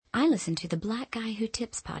listen to the Black Guy Who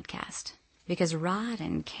Tips podcast because Rod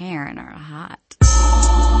and Karen are hot.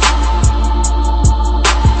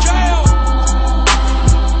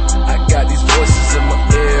 I got these voices in my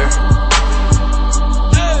ear.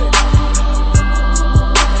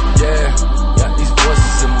 Yeah, got these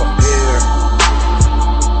voices in my ear.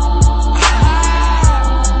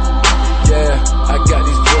 Yeah, I got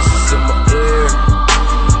these voices in my ear.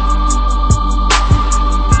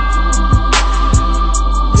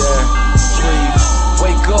 Yeah, please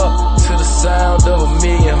wake up to the sound of a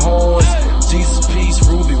million horns. Jesus peace,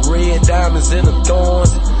 ruby red, diamonds in the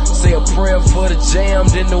thorns. Say a prayer for the jam,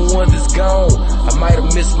 then the one that's gone. I might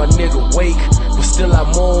have missed my nigga wake, but still I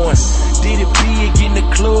mourn. Did it big in the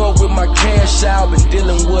club with my cash out. Been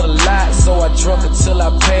dealing with a lot, so I drunk until I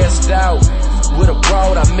passed out. With a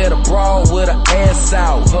broad, I met a broad with her ass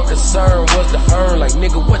out. Her concern was to earn, like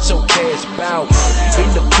nigga, what your cash bout? In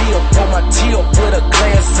the field, on my tip with a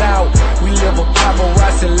glass out. We live a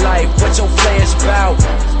paparazzi life, what your flash bout?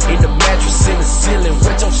 In the mattress in the ceiling,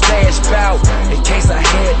 what your stash bout? In case I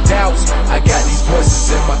had doubts, I got these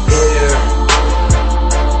voices in my ear.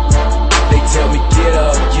 They tell me get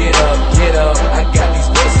up, get up, get up. I got these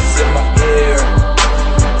voices in my ear.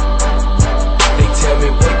 They tell me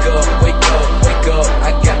wake up, wake up, wake up.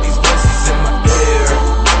 I got these voices in my ear.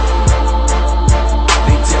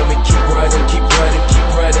 They tell me keep running, keep running, keep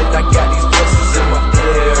running. I got these voices in my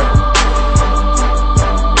ear.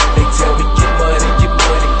 They tell me get money, get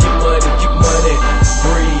money, get money, get money.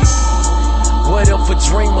 Breathe. What if a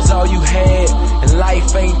dream was all you had? And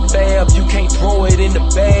life ain't fab, you can't throw it in the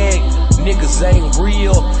bag. Niggas ain't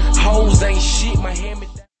real, hoes ain't shit, my hand.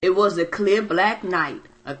 It was a clear black night,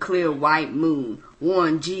 a clear white moon.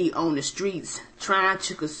 Warren G on the streets, trying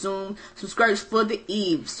to consume some skirts for the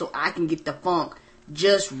eve so I can get the funk.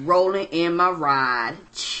 Just rolling in my ride,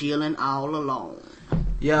 chilling all alone.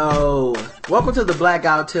 Yo, welcome to the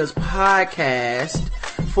Blackout Tips podcast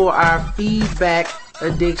for our feedback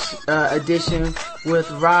edition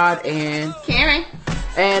with Rod and Karen.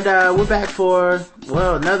 And we're back for,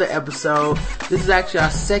 well, another episode. This is actually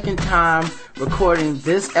our second time recording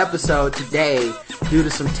this episode today due to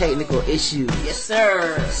some technical issues. Yes,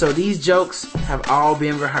 sir. So these jokes have all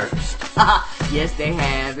been rehearsed. Yes, they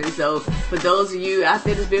have. And so for those of you out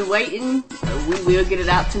there that's been waiting, we will get it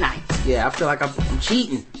out tonight. Yeah, I feel like I'm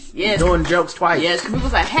cheating. Yes. Doing jokes twice. Yes, because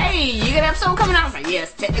people's like, hey, you got an episode coming out? I'm like,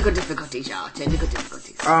 yes, technical difficulties, y'all. Technical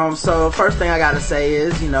difficulties. So first thing I gotta say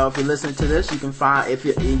is, if you're listening to this, you can find, if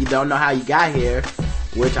you don't know how you got here,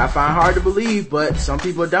 which I find hard to believe, but some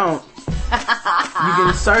people don't. You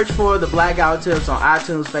can search for the Blackout Tips on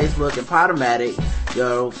iTunes, Facebook, and Podomatic.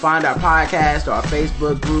 You'll find our podcast or our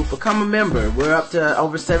Facebook group. Become a member. We're up to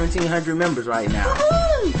over 1,700 members right now.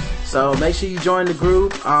 Woo-hoo! So make sure you join the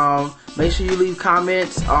group. Make sure you leave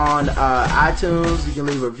comments on iTunes. You can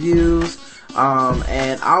leave reviews.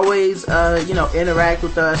 And always, interact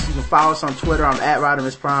with us. You can follow us on Twitter. I'm at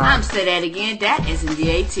Rodimus Prime. I'm say that again. That is in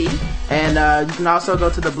DAT. And you can also go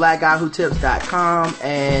to the blackguywhotips.com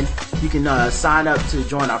and you can sign up to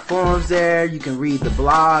join our forums there. You can read the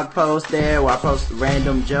blog post there where I post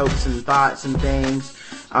random jokes and thoughts and things.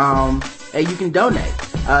 And you can donate.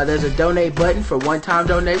 There's a donate button for one-time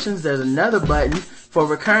donations. There's another button for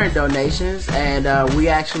recurrent donations, and we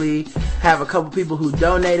actually have a couple people who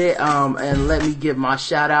donated, and let me give my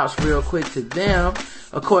shout outs real quick to them.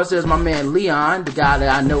 Of course, there's my man Leon, the guy that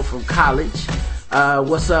I know from college.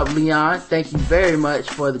 What's up, Leon? Thank you very much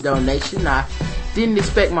for the donation. I didn't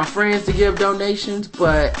expect my friends to give donations,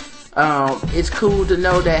 but it's cool to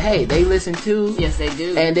know that, hey, they listen too. Yes, they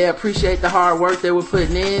do. And they appreciate the hard work that we're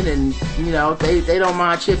putting in, and they don't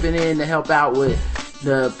mind chipping in to help out with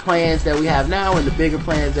the plans that we have now and the bigger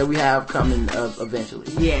plans that we have coming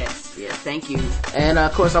eventually. Yes, thank you. And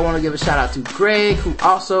of course I want to give a shout out to Greg, who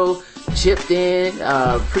also chipped in.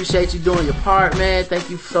 Appreciate you doing your part, man. Thank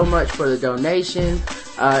you so much for the donation.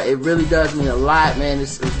 It really does mean a lot, man.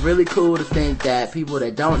 It's really cool to think that people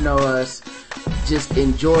that don't know us just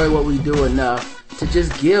enjoy what we do enough to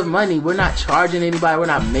just give money. We're not charging anybody. We're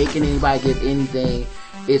not making anybody give anything.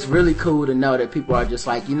 It's really cool to know that people are just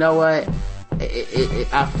like, you know what?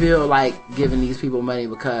 I feel like giving these people money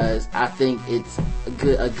because I think it's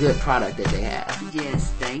a good product that they have.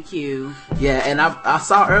 Yes, thank you. Yeah, and I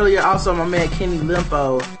saw earlier also my man Kenny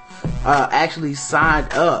Limpo actually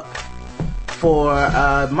signed up for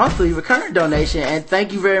a monthly recurrent donation, and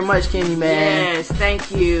thank you very much, Kenny, man. Yes,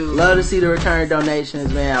 thank you. Love to see the recurrent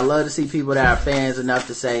donations, man. I love to see people that are fans enough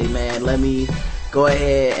to say, man, let me go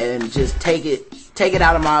ahead and just take it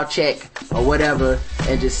out of my check or whatever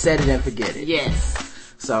and just set it and forget it. Yes.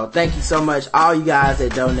 So thank you so much, all you guys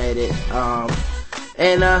that donated.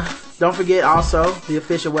 And don't forget also, the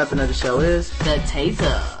official weapon of the show is the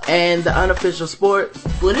taser. And the unofficial sport,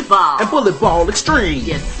 bullet ball. And bullet ball extreme.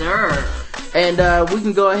 Yes, sir. And we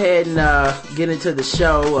can go ahead and get into the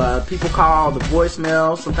show. People call the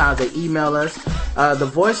voicemail. Sometimes they email us. The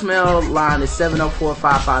voicemail line is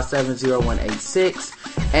 704-557-0186.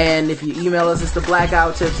 And if you email us, it's the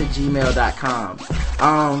blackouttips@gmail.com.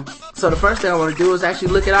 So the first thing I want to do is actually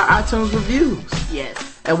look at our iTunes reviews. Yes.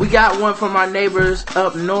 And we got one from our neighbors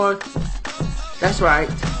up north. That's right.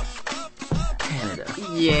 Canada.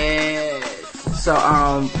 Yes. So,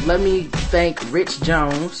 let me thank Rich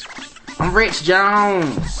Jones. I'm Rich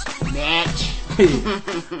Jones. Match.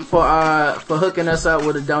 for hooking us up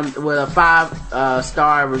with a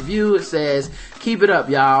 5-star review. It says, "Keep it up,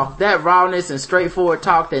 y'all. That rawness and straightforward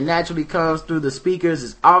talk that naturally comes through the speakers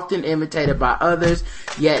is often imitated by others,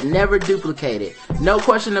 yet never duplicated. No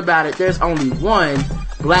question about it, there's only one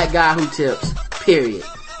black guy who tips, period."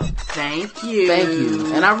 Thank you. Thank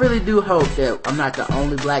you. And I really do hope that I'm not the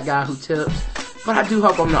only black guy who tips, but I do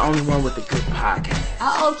hope I'm the only one with a good podcast.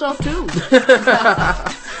 I hope so too.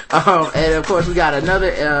 And of course we got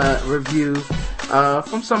another review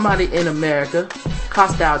from somebody in America.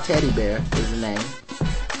 Costal Teddy Bear is the name.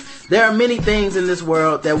 "There are many things in this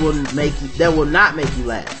world that will not make you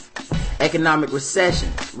laugh. Economic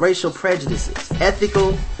recession, racial prejudices,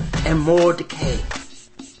 ethical and moral decay,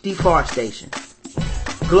 deforestation,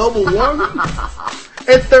 global warming,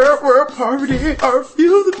 and third world poverty are a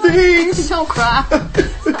few of the things." Don't cry.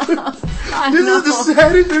 This is the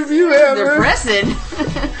saddest review ever. Depressing.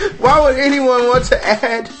 Why would anyone want to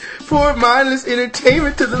add poor mindless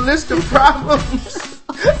entertainment to the list of problems?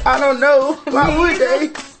 I don't know. Why would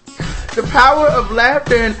they? The power of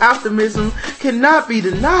laughter and optimism cannot be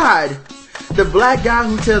denied. The Black Guy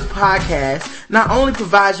Who Tells podcast not only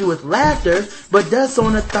provides you with laughter, but does so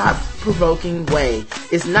in a thought-provoking way.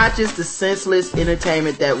 It's not just the senseless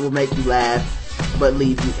entertainment that will make you laugh, but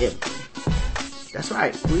leave you empty. That's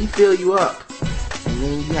right. We fill you up. And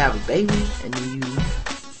then you have a baby, and then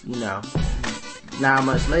you know, 9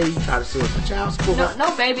 months later, you try to sue us for child support.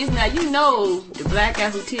 No babies. Now, you know the Black Guy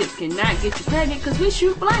Who Tips cannot get you pregnant because we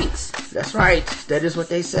shoot blanks. That's right. That is what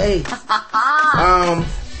they say.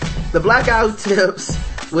 The Black Guy Who Tips,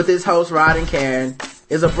 with his host Rod and Karen,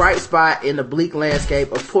 is a bright spot in the bleak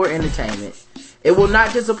landscape of poor entertainment. It will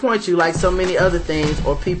not disappoint you like so many other things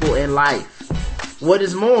or people in life. What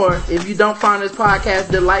is more, if you don't find this podcast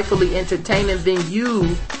delightfully entertaining, then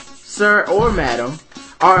you, sir or madam,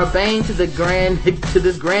 are a bane to this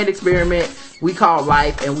grand experiment we call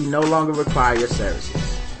life, and we no longer require your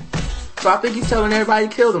services. So I think he's telling everybody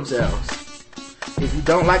to kill themselves. If you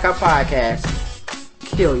don't like our podcast,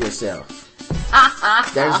 kill yourself.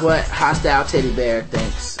 That's what Hostile Teddy Bear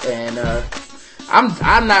thinks. And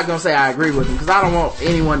I'm not gonna say I agree with him, because I don't want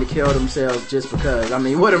anyone to kill themselves just because. I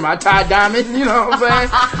mean, what am I, Ty Diamond? You know what I'm saying?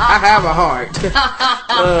 I have a heart.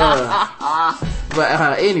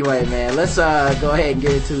 But anyway, man, let's go ahead and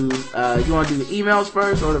get into, you want to do the emails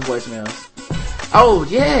first or the voicemails? Oh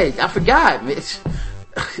yeah, I forgot, Mitch.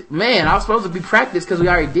 Man, I was supposed to be practiced because we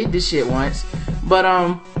already did this shit once. But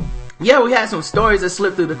yeah, we had some stories that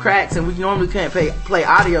slipped through the cracks, and we normally can't play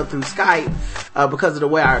audio through Skype because of the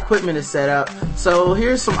way our equipment is set up. So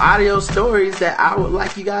here's some audio stories that I would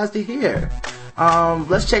like you guys to hear.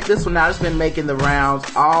 Let's check this one out. It's been making the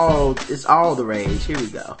rounds. It's all the rage. Here we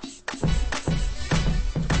go.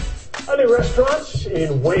 Honey Restaurants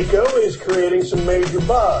in Waco is creating some major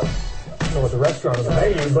buzz. I don't know what the restaurant or the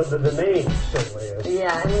menu, but the name certainly is.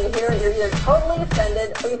 Yeah, I mean, you're either totally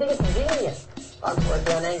offended or you think it's genius. Foxworth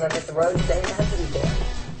down anger hit the road today and has to be there.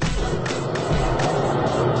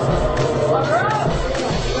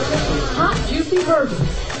 Hot, juicy burgers,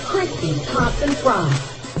 crispy, topped, and fried.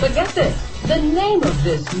 But get this, the name of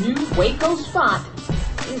this new Waco spot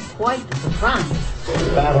is quite the surprise.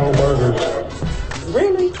 Fat Home Burgers.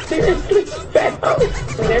 Really? Seriously?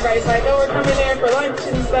 And everybody's like, oh, we're coming there for lunch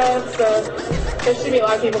and stuff, so there should be a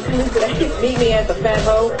lot of people coming today. Meet me at the Fat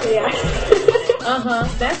Ho. Yeah.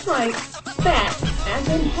 That's right. Fat, as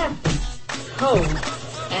in hefty. Ho,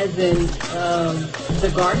 as in, the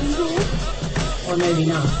garden tool? Or maybe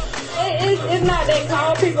not. It's not they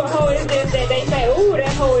call people hoe, it's just that they say, ooh,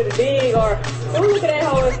 that hoe is big, or ooh, look at that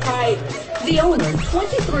hoe is tight. The owner,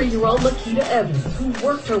 23-year-old Lakita Evans, who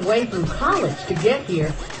worked her way through college to get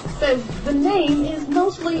here, says the name is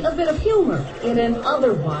mostly a bit of humor in an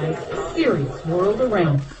otherwise serious world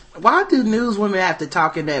around. Why do newswomen have to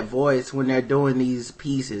talk in that voice when they're doing these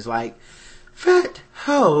pieces? Like, Fat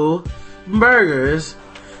Ho Burgers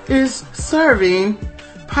is serving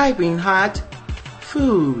piping hot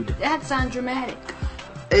food. That sounds dramatic.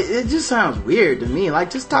 it just sounds weird to me. Like,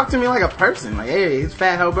 just talk to me like a person. Like, hey, it's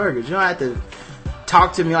Fat Ho Burgers. You don't have to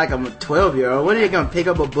talk to me like I'm a 12-year-old. What are you gonna pick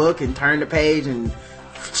up a book and turn the page and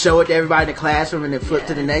show it to everybody in the classroom and then flip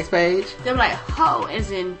to the next page? They're like, hoe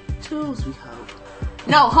as in tools we hoe.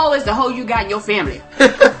 No, hoe is the hoe you got in your family.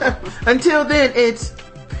 Until then, it's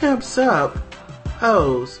pimps up,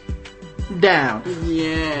 hoes down.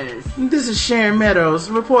 Yes. This is Sharon Meadows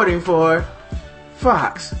reporting for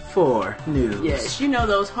Fox 4 News. Yes, you know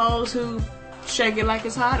those hoes who shake it like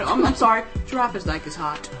it's hot. I'm sorry, drop it like it's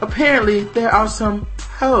hot. Apparently, there are some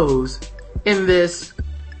hoes in this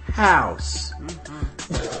house.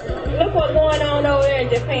 Look what's going on over there in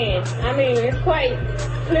Japan. I mean, it's quite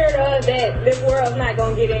clear to us that this world's not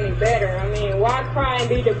going to get any better. I mean, why cry and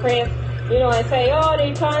be depressed, you know, and say, oh,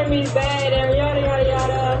 the economy's bad and yada, yada,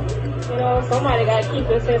 yada. You know, somebody got to keep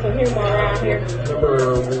a sense of humor around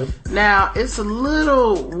here. Now, it's a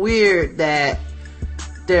little weird that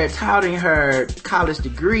they're touting her college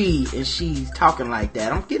degree and she's talking like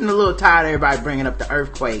that. I'm getting a little tired of everybody bringing up the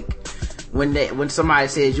earthquake when somebody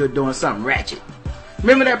says you're doing something ratchet.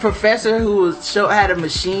 Remember that professor who had the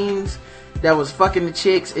machines that was fucking the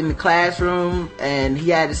chicks in the classroom, and he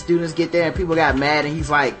had the students get there and people got mad, and he's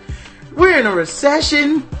like, we're in a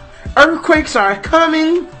recession, earthquakes are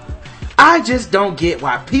coming, I just don't get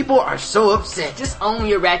why people are so upset. Just own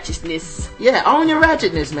your ratchetness. Yeah, own your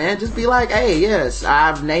ratchetness, man. Just be like, hey, yes,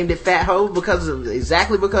 I've named it Fat Ho because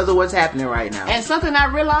of what's happening right now. And something I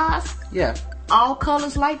realized, yeah, all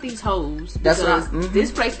colors like these hoes. That's because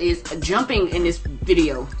this place is jumping in this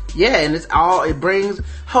video. Yeah, and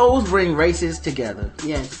hoes bring races together.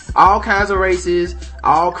 Yes. All kinds of races,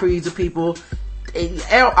 all creeds of people.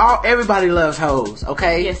 Everybody loves hoes,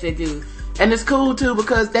 okay? Yes, they do. And it's cool too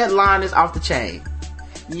because that line is off the chain.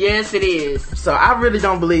 Yes, it is. So I really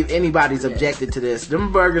don't believe anybody's objected to this.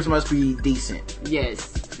 Them burgers must be decent.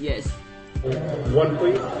 Yes, yes. One,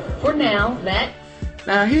 please. For now, that.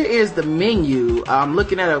 Now here is the menu. I'm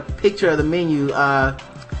looking at a picture of the menu.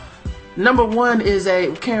 Number one is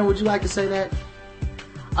Karen, would you like to say that?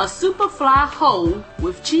 A Superfly hoe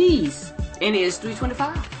with cheese. And it is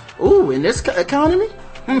 $3.25. Ooh, in this economy?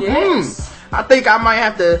 Yes. I think I might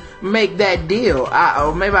have to make that deal.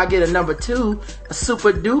 Or maybe I get a number two, a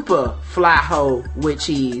Super Duper Fly Hoe with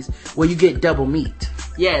cheese, where you get double meat.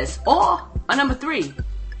 Yes. Or a number three,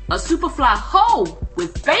 a Superfly hoe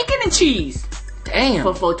with bacon and cheese. Damn.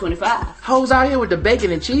 For $4.25. Hoes out here with the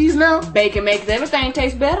bacon and cheese now? Bacon makes everything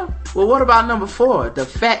taste better. Well, what about number four, the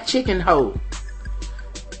Fat Chicken Hoe?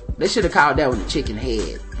 They should have called that one the chicken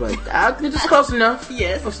head, but it's close enough.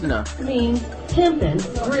 Yes. Close enough. Means pimpin'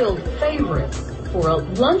 grilled favorites for a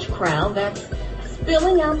lunch crowd that's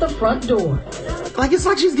spilling out the front door. It's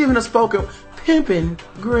like she's giving a spoken pimpin'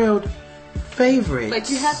 grilled favorites.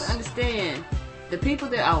 But you have to understand, the people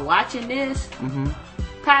that are watching this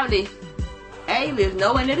probably A, live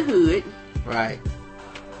nowhere near the hood. Right.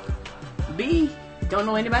 B, don't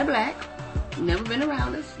know anybody black. Never been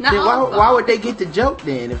around us. Then why would they get the joke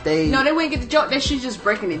then if they... No, they wouldn't get the joke. That she's just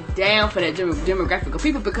breaking it down for that demographic of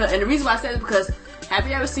people. And the reason why I said it is because, have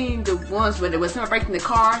you ever seen the ones where someone breaking the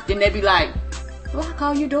car, then they be like, lock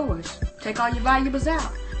all your doors, take all your valuables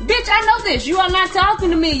out. Bitch, I know this. You are not talking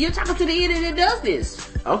to me. You're talking to the idiot that does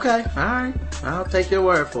this. Okay, alright. I'll take your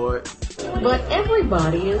word for it. But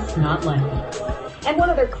everybody is not like that. And one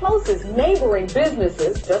of their closest neighboring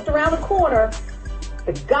businesses, just around the corner,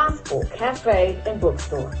 the Gospel Cafe and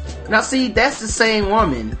Bookstore. Now see, that's the same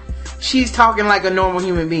woman. She's talking like a normal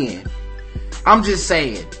human being. I'm just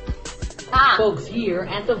saying. Folks here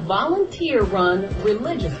at the volunteer-run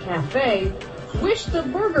Religious Cafe wish the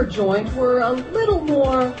burger joint were a little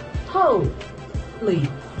more holy.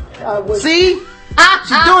 See?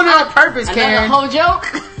 She's doing it on purpose, Karen. Another whole joke?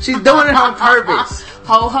 She's doing it on purpose.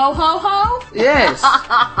 Ho, ho, ho, ho? Yes.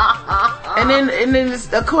 and then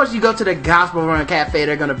of course you go to the Gospel Run Cafe,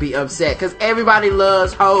 they're gonna be upset because everybody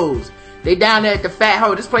loves hoes. They down there at the Fat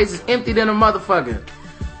Ho. This place is empty than a motherfucker.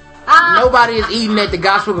 Nobody is eating at the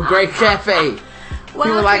Gospel Great Cafe. People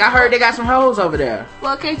are like, I heard they got some hoes over there.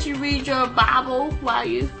 Well, can't you read your Bible while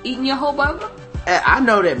you eating your whole burger? I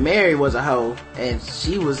know that Mary was a hoe and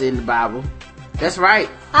she was in the Bible. That's right.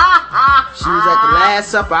 She was at the Last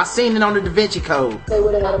Supper. I seen it on the Da Vinci Code. They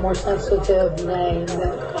would have had a more sensitive name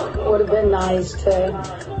that would have been nice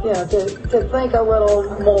to think a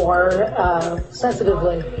little more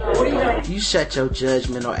sensitively. You shut your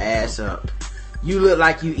judgmental ass up. You look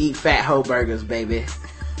like you eat Fat Ho burgers, baby.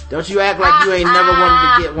 Don't you act like you ain't never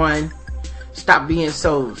wanted to get one. Stop being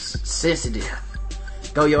so sensitive.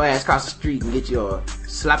 Go your ass across the street and get your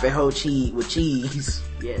sloppy ho cheese with cheese.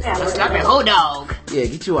 Yes, sloppy ho dog. Yeah,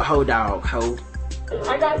 get you a ho dog, ho.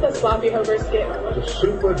 I got the sloppy hoe skip. The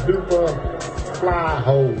super duper fly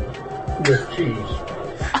hole with cheese.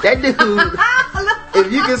 That dude,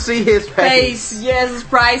 if you can see his face, yes, it's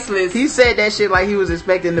priceless. he said that shit like he was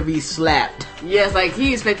expecting to be slapped. Yes, like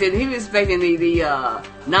he was expecting the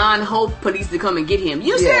non-hope police to come and get him.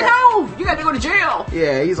 You said Yeah. no! You got to go to jail!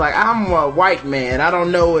 Yeah, he's like, I'm a white man. I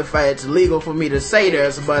don't know if it's legal for me to say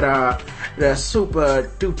this, but the super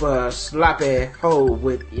duper sloppy hole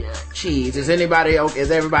with cheese. Is everybody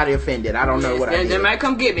offended? I don't know what I They did. might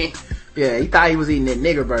come get me. Yeah, he thought he was eating the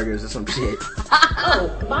nigger burgers or some shit.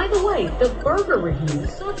 Oh, by the way, the burger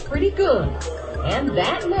reviews are pretty good. And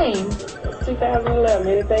that name, 2011,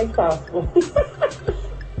 anything's possible.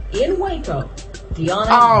 in Waco, Deanna.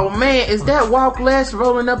 Oh man, is that Walk Less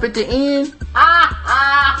rolling up at the end?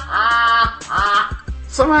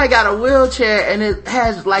 Somebody got a wheelchair and it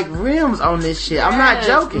has like rims on this shit. I'm not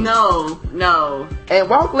joking. No. And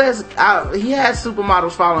Walk Less, he has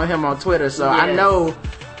supermodels following him on Twitter, so I Yes. know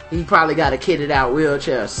he probably got a kitted out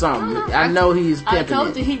wheelchair or something. I know he's I pimping told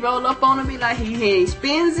it. you he rolled up on him, be like he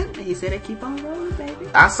spins it. And he said, "I keep on rolling, baby."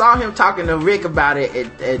 I saw him talking to Rick about it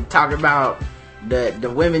and talking about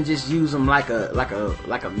the women just use him like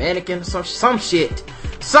a mannequin, some shit,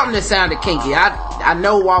 something that sounded kinky. I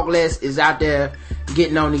know Walk Less is out there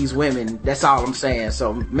getting on these women. That's all I'm saying.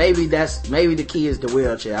 So maybe the key is the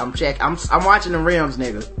wheelchair. I'm watching the rims,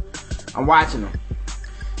 nigga. I'm watching them.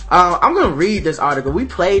 I'm gonna read this article. We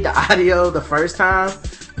played the audio the first time,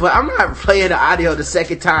 but I'm not playing the audio the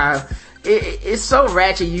second time. It's so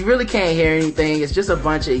ratchet, you really can't hear anything. It's just a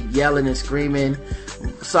bunch of yelling and screaming.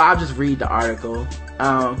 So I'll just read the article.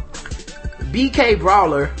 BK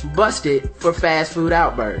Brawler busted for fast food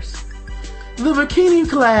outburst. The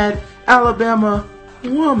bikini-clad Alabama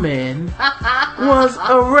woman was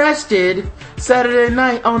arrested Saturday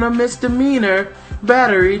night on a misdemeanor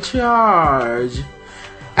battery charge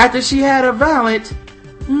after she had a violent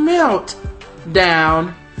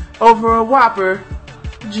meltdown over a Whopper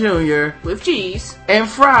Jr. With cheese and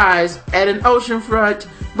fries at an oceanfront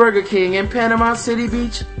Burger King in Panama City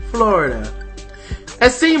Beach, Florida.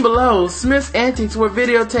 As seen below, Smith's antics were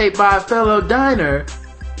videotaped by a fellow diner.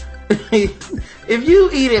 If you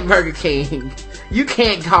eat at Burger King, you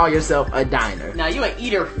can't call yourself a diner. Now you an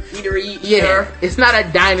eater. Yeah, it's not a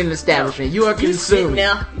dining establishment. You are consuming.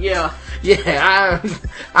 Now, yeah. Yeah,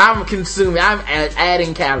 I'm consuming. I'm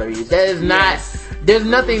adding calories. That is not. Yes. There's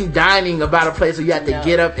nothing dining about a place where you have to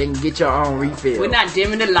get up and get your own refill. We're not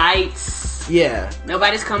dimming the lights. Yeah.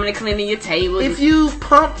 Nobody's coming and cleaning your table. If you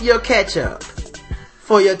pump your ketchup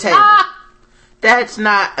for your table, that's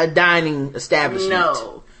not a dining establishment.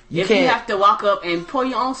 No. If you have to walk up and pour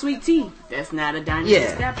your own sweet tea, that's not a dining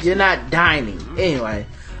establishment. You're not dining. Anyway.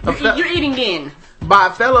 You're eating in. By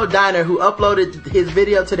a fellow diner who uploaded his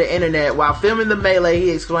video to the internet while filming the melee,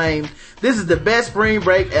 he exclaimed, "This is the best spring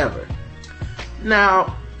break ever."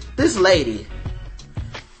 Now, this lady,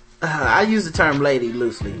 I use the term lady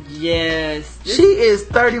loosely. Yes. She is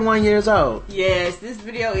 31 years old. Yes, this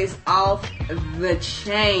video is off the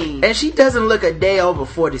chain. And she doesn't look a day over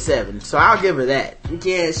 47, so I'll give her that.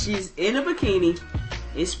 Yes, she's in a bikini.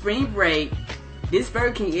 It's spring break. This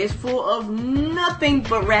Burger King is full of nothing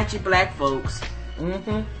but ratchet black folks.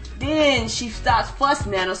 Mm-hmm. Then she starts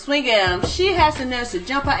fussing at him, swinging at him. She has the nerve to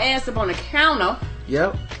jump her ass up on the counter.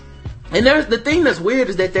 Yep. And the thing that's weird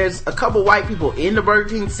is that there's a couple white people in the Burger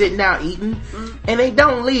King sitting down eating, and they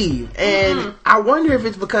don't leave. And I wonder if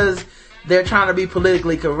it's because they're trying to be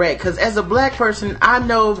politically correct. Because as a black person, I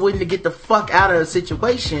know when to get the fuck out of a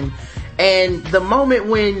situation. And the moment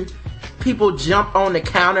when people jump on the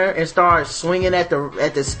counter and start swinging at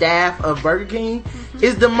the staff of Burger King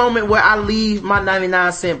is the moment where I leave my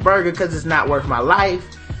 99-cent burger because it's not worth my life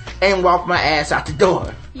and walk my ass out the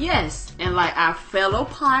door. Yes, and like our fellow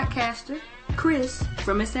podcaster, Chris,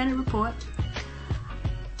 from Insanity Report,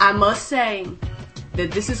 I must say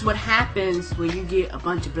that this is what happens when you get a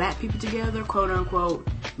bunch of black people together, quote unquote,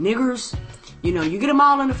 niggers. You know, you get them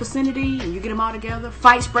all in the vicinity and you get them all together,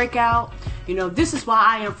 fights break out. You know, this is why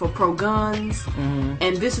I am for pro-guns,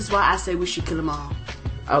 and this is why I say we should kill them all.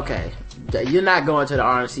 Okay, you're not going to the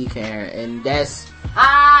RNC, Karen, and that's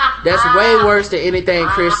way worse than anything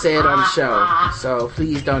Chris said on the show. So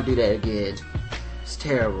please don't do that again. It's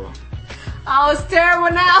terrible. Oh, it's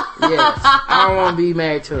terrible now. Yes, I don't want to be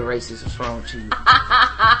married to a racist. What's wrong with you?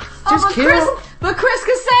 Just kill. But Chris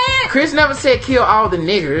can say it. Chris never said kill all the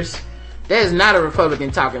niggers. That is not a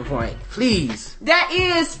Republican talking point. Please. That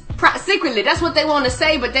is secretly. That's what they want to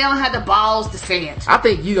say, but they don't have the balls to say it. I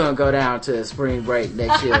think you're gonna go down to spring break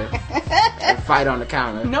next year and fight on the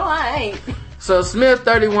counter. No, I ain't. So Smith,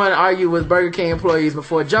 31, argued with Burger King employees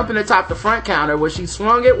before jumping atop the front counter where she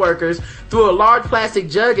swung at workers, threw a large plastic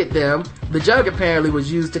jug at them. The jug apparently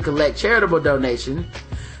was used to collect charitable donations.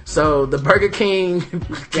 So the Burger King,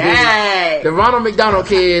 the Ronald McDonald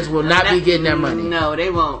kids will not be getting their money. No,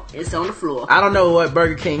 they won't. It's on the floor. I don't know what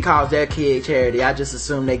Burger King calls their kid charity. I just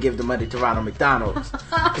assume they give the money to Ronald McDonald's.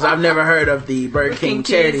 Because I've never heard of the Burger King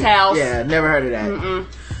charity. Kids House. Yeah, never heard of that.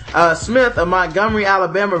 Smith, a Montgomery,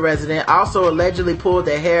 Alabama resident, also allegedly pulled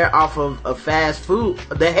the hair off of a fast food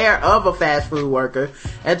worker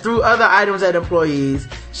and threw other items at employees.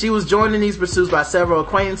 She was joined in these pursuits by several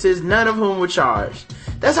acquaintances, none of whom were charged.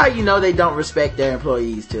 That's how you know they don't respect their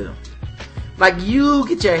employees too. Like, you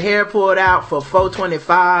get your hair pulled out for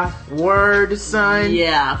 $4.25. Word, son.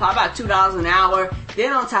 Yeah, for about $2 an hour.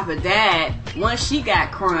 Then on top of that, once she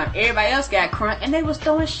got crunk, everybody else got crunk, and they was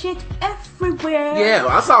throwing shit everywhere. Yeah,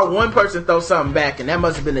 I saw one person throw something back, and that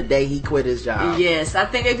must have been the day he quit his job. Yes, I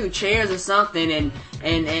think they threw chairs or something, and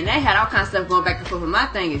they had all kinds of stuff going back and forth. But my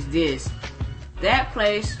thing is this. That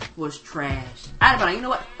place was trash. I'd be like, you know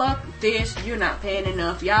what? Fuck this. You're not paying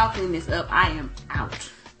enough. Y'all clean this up. I am out.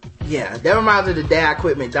 Yeah, that reminds me of the day I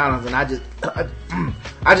quit McDonald's and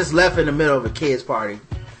I just left in the middle of a kids party.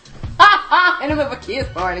 In the middle of a kids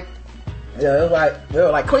party. Yeah, they were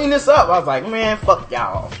like, clean this up. I was like, man, fuck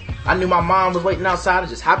y'all. I knew my mom was waiting outside. I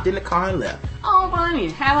just hopped in the car and left. Oh, well, I mean,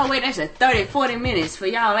 have her wait extra 30, 40 minutes for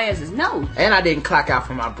y'all asses. No. And I didn't clock out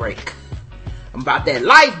for my break. I'm about that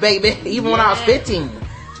life, baby. Even when I was 15.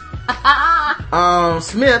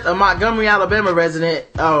 Smith, a Montgomery, Alabama resident.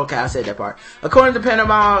 Oh, okay, I said that part. According to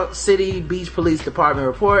Panama City Beach Police Department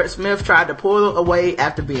report, Smith tried to pull away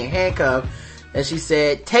after being handcuffed, and she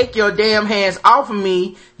said, "Take your damn hands off of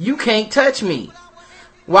me. You can't touch me."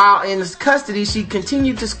 While in custody, she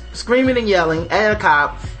continued to screaming and yelling at a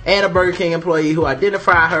cop and a Burger King employee who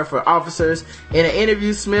identified her for officers. In an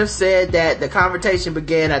interview, Smith said that the confrontation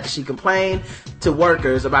began after she complained to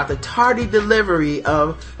workers about the tardy delivery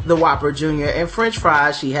of the Whopper Jr. and French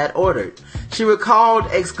fries she had ordered. She recalled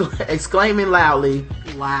exclaiming loudly,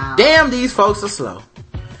 "Wow, damn, these folks are slow."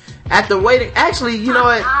 After waiting, actually, you know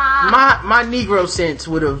what? My Negro sense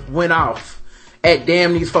would have went off at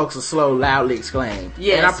 "damn, these folks are slow," loudly exclaimed.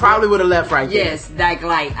 Yes, and I probably would have left right there. Yes, like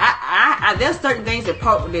I there's certain things that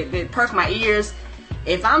perk my ears.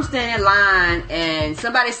 If I'm standing in line and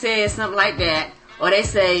somebody says something like that, or they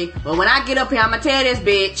say, "Well, when I get up here, I'ma tell this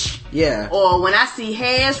bitch." Yeah. Or when I see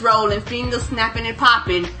heads rolling, fingers snapping and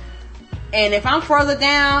popping, and if I'm further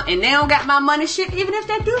down and they don't got my money, shit, even if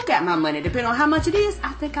they do got my money, depending on how much it is,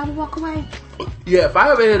 I think I would walk away. Yeah, if I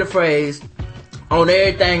ever hear the phrase, "On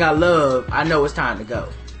everything I love, I know it's time to go."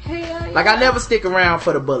 Hell yeah. Like, I never stick around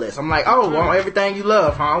for the bullets. I'm like, oh, well, everything you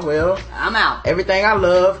love, huh? Well, I'm out. Everything I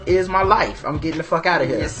love is my life. I'm getting the fuck out of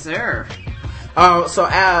here. Yes, sir.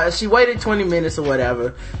 So she waited 20 minutes or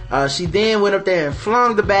whatever. She then went up there and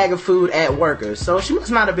flung the bag of food at workers. So she must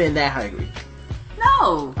not have been that hungry.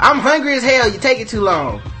 No. I'm hungry as hell. You take it too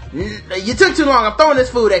long. You took too long. I'm throwing this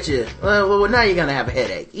food at you. Well, now you're gonna have a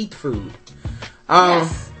headache. Eat the food.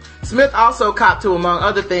 Yes. Smith also copped to, among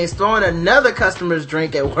other things, throwing another customer's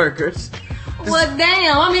drink at workers. Well,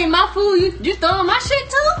 damn. I mean, my food, you throwing my shit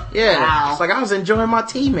too? Yeah. Wow. It's like I was enjoying my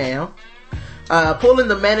tea, man. Pulling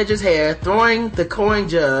the manager's hair, throwing the coin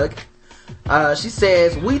jug. She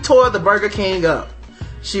says, "We tore the Burger King up."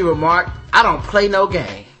 She remarked, "I don't play no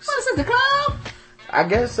games." What is it, the club? I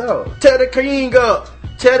guess so. Tear the king up.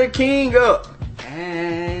 Tear the king up.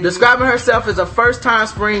 Dang. Describing herself as a first-time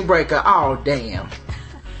spring breaker. Oh, damn.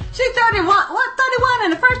 She 31. What, 31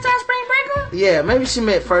 in the first time spring breaker? Yeah, maybe she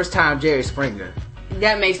meant first time Jerry Springer.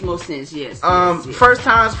 That makes more sense, yes. Yes. First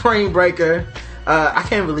time spring breaker. I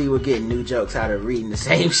can't believe we're getting new jokes out of reading the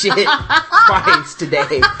same shit twice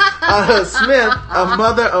today. Smith, a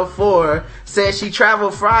mother of 4, says she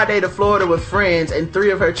traveled Friday to Florida with friends and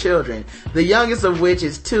 3 of her children, the youngest of which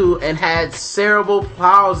is 2 and had cerebral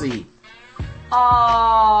palsy.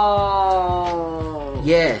 Oh.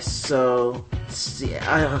 Yes, so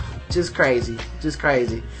just crazy.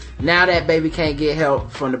 Now that baby can't get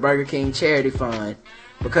help from the Burger King charity fund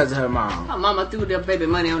because of her mom. Her mama threw their baby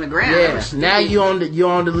money on the ground. Yeah, now you're on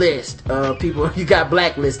the list of people you got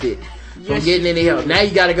blacklisted from getting any help. Now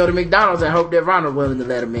you got to go to McDonald's and hope that Ronald's willing to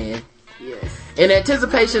let him in. Yes. In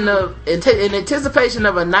anticipation of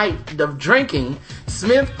a night of drinking,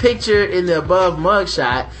 Smith, pictured in the above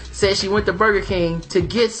mugshot, said she went to Burger King to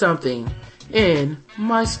get something in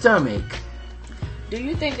my stomach. Do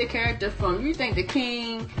you think the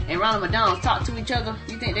King and Ronald McDonald talk to each other?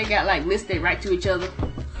 You think they got like listed right to each other?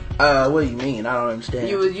 What do you mean? I don't understand.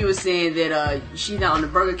 You were saying that she's not on the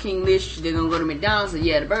Burger King list. They're gonna go to McDonald's. So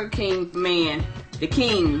yeah, the Burger King man, the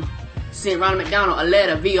king, sent Ronald McDonald a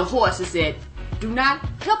letter via horse and said, "Do not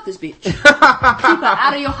help this bitch. Keep her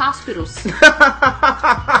out of your hospitals." She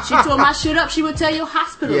tore my shit up. She would tell your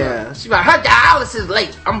hospital. Yeah, she's like, her dialysis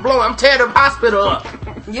late. I'm tearing the hospital up.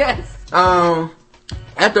 Yes.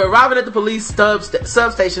 After arriving at the police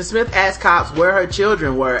substation, Smith asked cops where her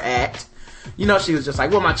children were at. You know, she was just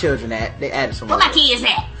like, where my children at? They added some. Where my kids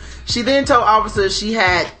at? She then told officers she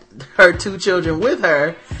had her 2 children with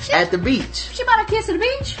her at the beach. She brought her kids to the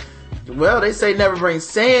beach? Well, they say never bring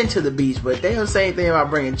sand to the beach, but they don't say anything about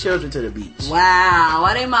bringing children to the beach. Wow.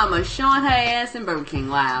 Why they mama showing her ass in Burger King?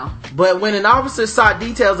 Wow. But when an officer sought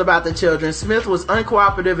details about the children, Smith was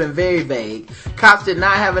uncooperative and very vague. Cops did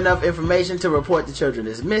not have enough information to report the children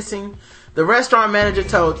as missing. The restaurant manager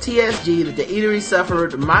told TSG that the eatery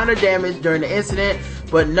suffered minor damage during the incident,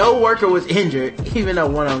 but no worker was injured, even though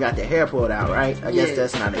one of them got their hair pulled out, right? I guess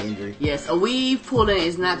that's not an injury. Yes, a weave pulling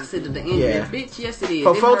is not considered an injury. Yeah. Bitch, yes it is.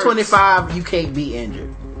 For 425, you can't be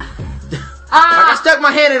injured. Like, I stuck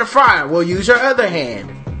my hand in the fryer. Well, use your other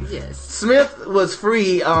hand. Yes. Smith was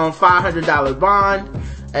free on $500 bond,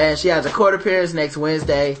 and she has a court appearance next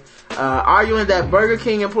Wednesday. Arguing that Burger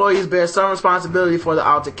King employees bear some responsibility for the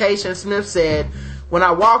altercation, Smith said, "When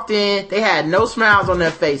I walked in, they had no smiles on their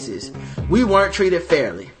faces. We weren't treated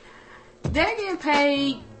fairly." They're getting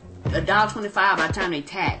paid $1.25 by the time they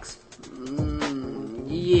tax.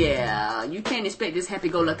 Yeah, you can't expect this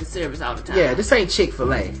happy-go-lucky service all the time. Yeah, this ain't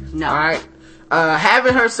Chick-fil-A. No. Alright?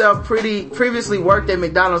 Having herself previously worked at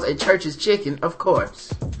McDonald's and Church's Chicken, of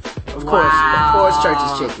course. Of course,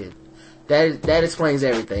 Church's Chicken. That explains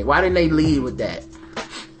everything. Why didn't they lead with that?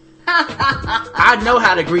 I know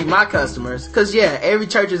how to greet my customers. Cause yeah, every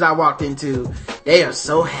churches I walked into, they are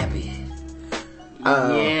so happy.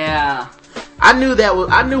 Yeah. I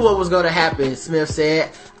knew what was gonna happen, Smith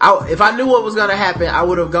said. If I knew what was gonna happen, I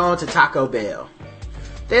would have gone to Taco Bell.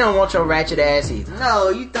 They don't want your ratchet ass either. No,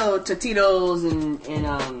 you throw Totitos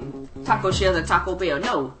and taco shells at Taco Bell.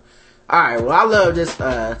 No. Alright, well I love this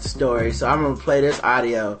story, so I'm gonna play this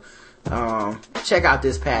audio. Check out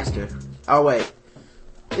this pastor. Oh wait,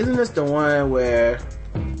 isn't this the one where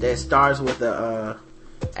that starts with the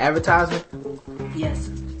advertisement? Yes.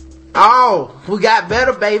 Oh, we got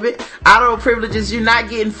better, baby. Auto privileges. You're not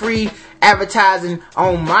getting free advertising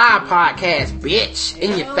on my podcast, bitch.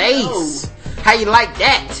 In your face. No. How you like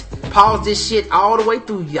that? Pause this shit all the way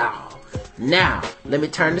through, y'all. Now, let me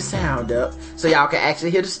turn the sound up so y'all can actually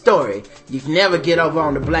hear the story. You can never get over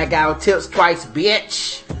on the Black Guy Who Tips twice,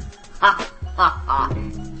 bitch.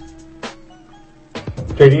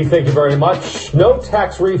 JD, thank you very much. No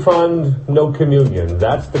tax refund, no communion.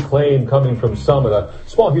 That's the claim coming from some at a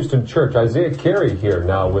small Houston church. Isaiah Carey here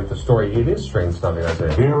now with the story. It is strange something,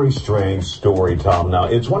 Isaiah. Very strange story, Tom. Now,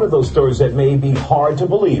 it's one of those stories that may be hard to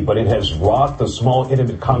believe, but it has rocked the small,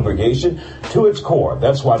 intimate congregation to its core.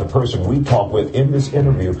 That's why the person we talk with in this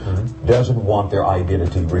interview doesn't want their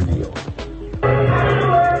identity revealed.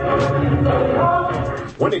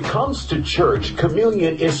 When it comes to church,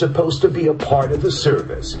 communion is supposed to be a part of the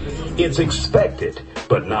service. It's expected,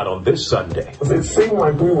 but not on this Sunday. It seemed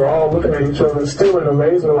like we were all looking at each other still in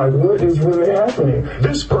amazement, like, what is really happening?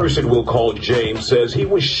 This person we'll call James says he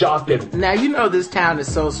was shocked at... Now, you know this town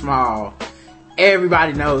is so small,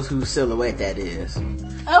 everybody knows whose silhouette that is.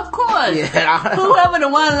 Of course. Yeah. Whoever the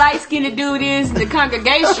one light-skinned dude is in the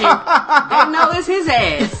congregation, they know it's his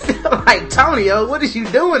ass. Like, Tonio, what is you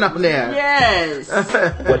doing up there? Yes.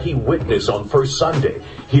 What he witnessed on First Sunday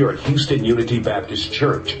here at Houston Unity Baptist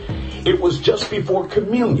Church. It was just before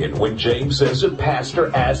communion when James says the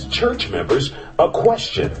pastor asked church members a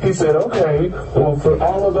question. He said, okay, well, for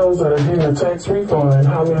all of those that are getting a tax refund,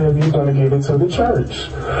 how many of you are going to give it to the church?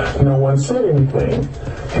 No one said anything.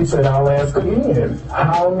 He said, I'll ask again,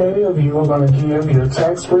 how many of you are going to give your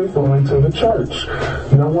tax refund to the church?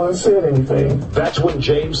 No one said anything. That's when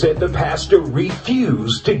James said the pastor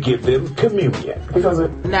refused to give them communion.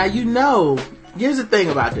 Now, you know, here's the thing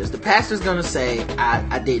about this. The pastor's gonna say,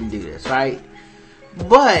 I didn't do this, right?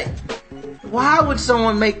 But why would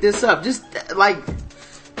someone make this up? Just like,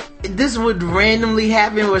 this would randomly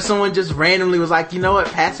happen where someone just randomly was like, you know what,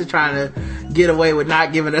 pastor trying to get away with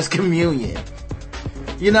not giving us communion.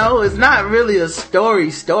 You know, it's not really a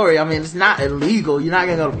story. I mean, it's not illegal. You're not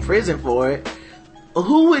gonna go to prison for it.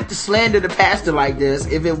 Who would slander the pastor like this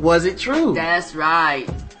if it wasn't true? That's right.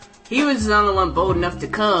 He was the only one bold enough to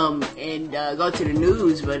come and go to the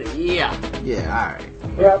news, but yeah. Yeah, alright.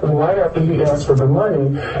 It happened right after he asked for the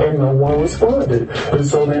money, and no one responded. And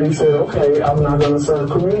so then he said, okay, I'm not going to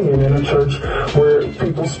serve communion in a church where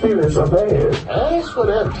people's spirits are bad. Ask for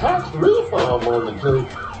that tax refund money, too.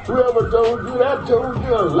 Whoever told you that told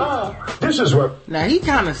you a lie. This is where... Now, he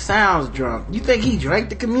kind of sounds drunk. You think he drank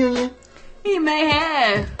the communion? He may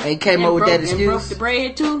have. And he came up with that excuse? And broke the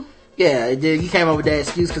bread, too? Yeah, he came up with that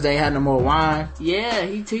excuse because they had no more wine. Yeah,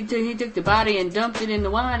 he took the body and dumped it in the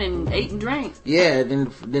wine and ate and drank. Yeah,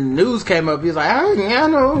 then the news came up. He was like, I ain't got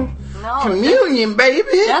no communion,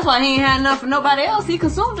 baby. That's why he ain't had enough for nobody else. He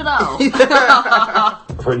consumed it all.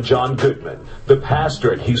 Friend John Goodman, the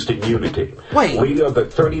pastor at Houston Unity. Wait. Leader of the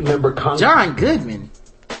 30-member John Goodman?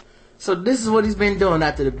 So this is what he's been doing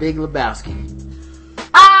after the Big Lebowski.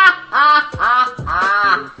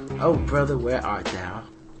 Oh, brother, where art thou?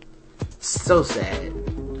 So sad.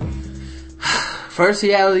 First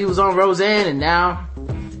he was on Roseanne, and now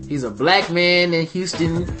he's a black man in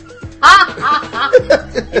Houston. He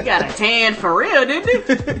got a tan for real, didn't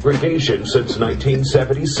he? Congregation since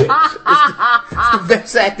 1976. It's the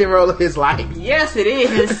best acting role of his life. Yes, it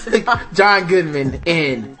is. John Goodman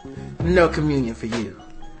in No Communion for You.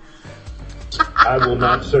 I will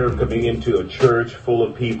not serve communion to a church full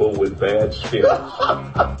of people with bad spirits.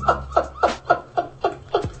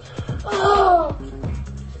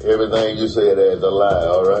 Everything you said there's a lie,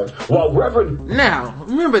 alright? Well, Reverend... Now,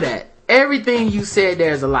 remember that. Everything you said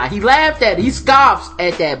there's a lie. He laughed at it. He scoffs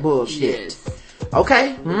at that bullshit. Yes.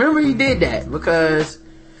 Okay? Remember he did that, because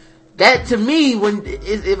that to me,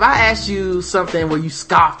 if I asked you something where you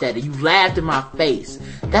scoffed at it, you laughed in my face,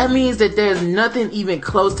 that means that there's nothing even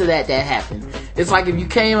close to that happened. It's like if you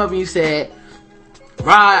came up and you said,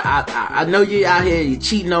 Rod, I know you're out here, you're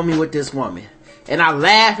cheating on me with this woman. And I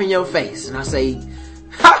laugh in your face and I say,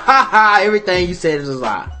 ha ha ha, everything you said is a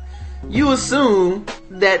lie. You assume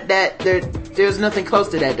that there's nothing close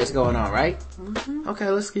to that that's going on, right? Mm-hmm. Okay,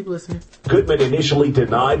 let's keep listening. Goodman initially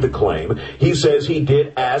denied the claim. He says he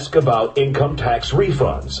did ask about income tax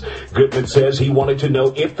refunds. Goodman says he wanted to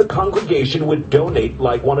know if the congregation would donate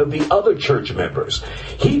like one of the other church members.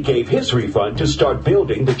 He gave his refund to start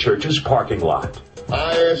building the church's parking lot.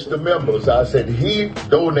 I asked the members, I said he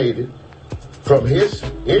donated from his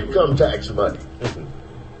income tax money.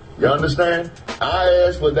 You understand? I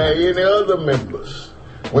asked, were there any other members,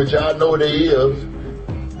 which I know there is,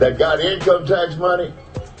 that got income tax money?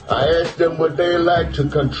 I asked them would they like to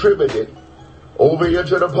contribute it over here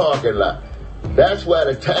to the parking lot. That's where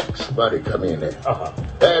the tax money come in there.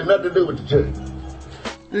 That had nothing to do with the church.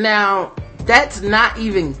 Now, that's not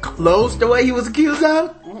even close to what he was accused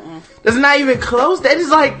of? That's not even close. That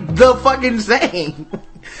is like the fucking same.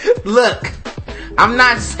 Look, I'm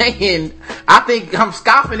not saying, I think I'm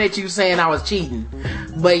scoffing at you saying I was cheating,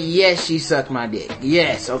 but yes, she sucked my dick.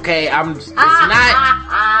 Yes, okay,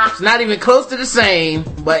 it's not even close to the same,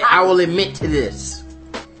 but I will admit to this.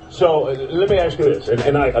 So, let me ask you this,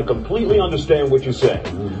 and I completely understand what you're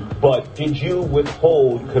saying, but did you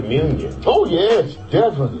withhold communion? Oh yes,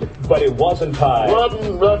 definitely. But it wasn't tied.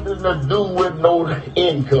 Nothing to do with no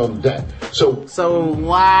income tax. So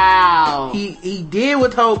wow. He did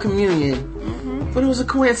withhold communion, but it was a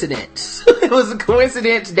coincidence. It was a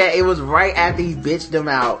coincidence that it was right after he bitched him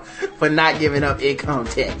out for not giving up income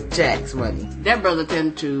tax money. That brother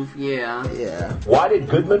tend to, yeah. Why did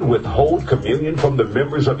Goodman withhold communion from the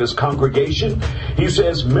members of his congregation? He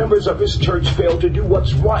says members of his church failed to do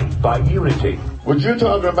what's right by unity. What you're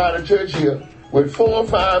talking about a church here with 4 or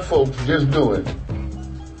 5 folks just doing it,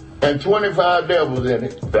 and 25 devils in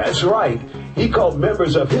it. That's right. He called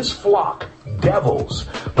members of his flock devils.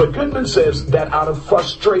 But Goodman says that out of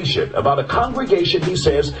frustration about a congregation he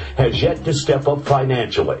says has yet to step up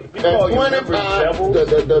financially. And 25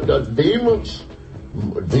 the demons.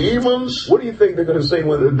 What do you think they're going to say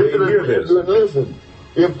when they hear this? Listen,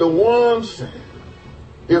 if the ones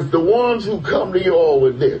who come to you all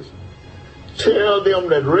with this, tell them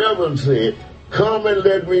that Reverend said, come and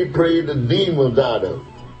let me pray the demons out of them.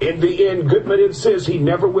 In the end, Goodman insists he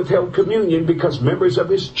never withheld communion because members of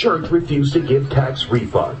his church refused to give tax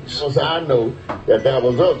refunds. Because I know that there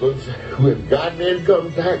was others who had gotten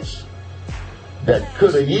income tax that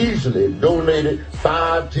could have easily donated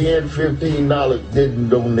 $5, $10, $15, didn't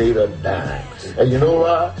donate a dime. And you know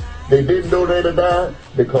why? They didn't donate a dime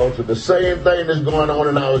because of the same thing that's going on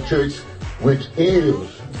in our church, which is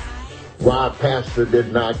why Pastor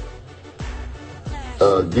did not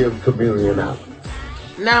give communion out.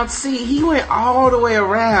 Now, see, he went all the way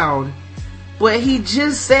around, but he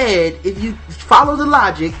just said, if you follow the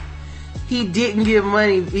logic, he didn't give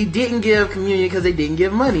money. He didn't give communion because they didn't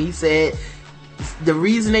give money. He said the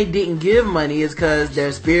reason they didn't give money is because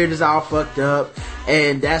their spirit is all fucked up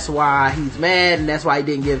and that's why he's mad, and that's why he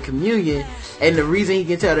didn't give communion. And the reason he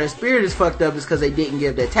can tell their spirit is fucked up is because they didn't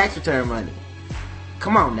give their tax return money.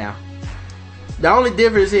 Come on now. The only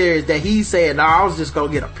difference here is that he's saying, no, I was just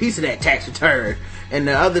gonna get a piece of that tax return. And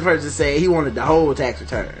the other person saying he wanted the whole tax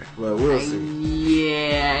return. Well, we'll see.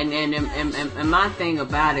 Yeah, and my thing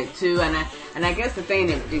about it too, and I guess the thing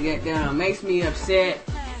that makes me upset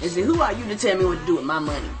is that who are you to tell me what to do with my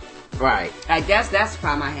money? Right. I guess that's the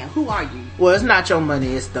problem I have. Who are you? Well, it's not your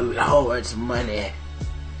money, it's the Lord's money.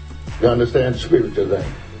 You understand the spiritual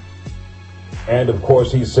thing? And of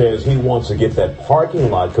course, he says he wants to get that parking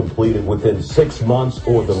lot completed within 6 months,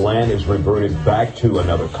 or the land is reverted back to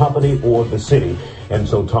another company or the city. And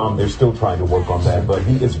so, Tom, they're still trying to work on that, but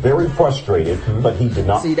he is very frustrated, but he did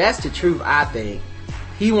not. See, that's the truth, I think.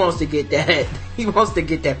 He wants to get that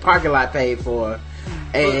parking lot paid for,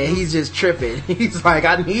 and he's just tripping. He's like,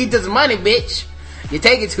 I need this money, bitch. You're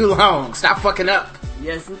taking too long. Stop fucking up.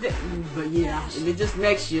 Yes, but yeah, it just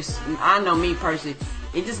makes you, I know me personally,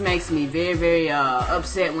 it just makes me very, very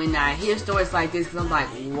upset when I hear stories like this, because I'm like,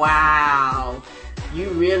 wow, you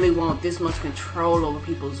really want this much control over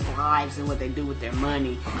people's lives and what they do with their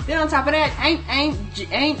money. Then on top of that, ain't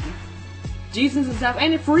Jesus and stuff,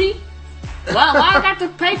 ain't it free? Why I got to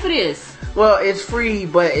pay for this? Well, it's free,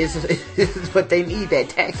 but but they need that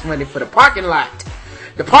tax money for the parking lot.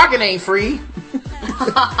 The parking ain't free.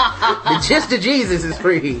 Just the Jesus is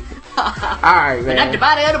free. Alright, man. But not to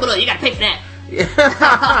buy the edible, you gotta pay for that.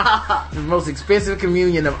 The most expensive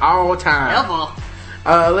communion of all time.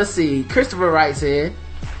 Ever. Let's see. Christopher writes in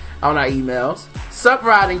on our emails. Sup,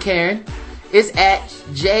 Rod and Karen. It's at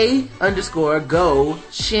J_go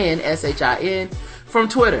Shin SHIN from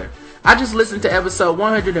Twitter. I just listened to episode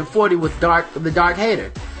 140 with the Dark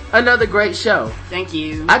Hater. Another great show. Thank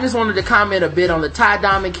you. I just wanted to comment a bit on the Ty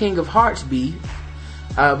Diamond King of Hearts beef,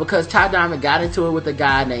 because Ty Diamond got into it with a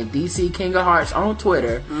guy named DC King of Hearts on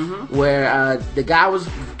Twitter, where the guy was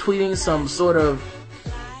tweeting some sort of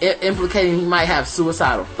implicating he might have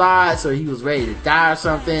suicidal thoughts or he was ready to die or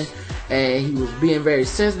something, and he was being very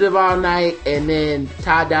sensitive all night. And then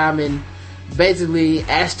Ty Diamond basically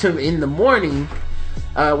asked him in the morning,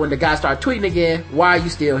 when the guy started tweeting again, why are you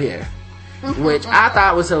still here? Which I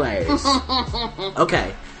thought was hilarious.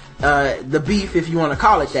 Okay, the beef, if you want to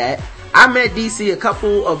call it that. I met DC a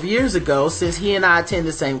couple of years ago, since he and I attend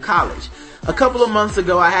the same college. A couple of months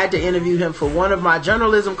ago, I had to interview him for one of my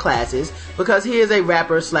journalism classes because he is a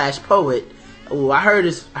rapper / poet. Oh, I heard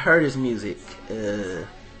his music.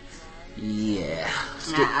 Yeah.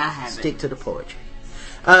 Stick to the poetry.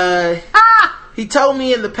 He told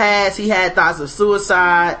me in the past he had thoughts of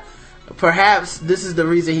suicide. Perhaps this is the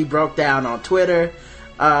reason he broke down on Twitter.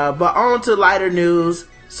 But on to lighter news.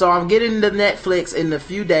 So I'm getting to Netflix in a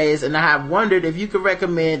few days, and I have wondered if you could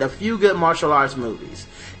recommend a few good martial arts movies.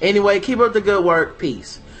 Anyway, keep up the good work.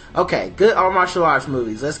 Peace. Okay, good martial arts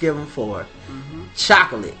movies. Let's give them 4.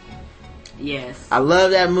 Chocolate. Yes. I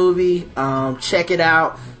love that movie. Check it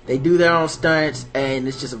out. They do their own stunts, and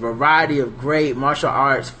it's just a variety of great martial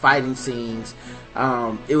arts fighting scenes.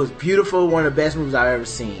 It was beautiful. One of the best movies I've ever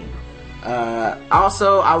seen.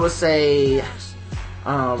 Also, I would say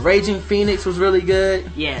Raging Phoenix was really good.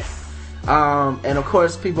 Yes. And of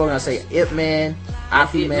course, people are gonna say Ip Man,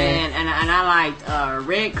 Ip Man, and I liked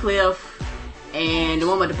Red Cliff and the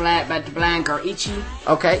one with the blind girl, Ichi.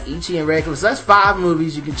 Okay, Ichi and Red Cliff. So that's 5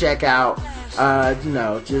 movies you can check out.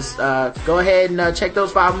 Just go ahead and check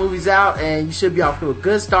those 5 movies out, and you should be off to a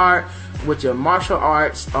good start with your martial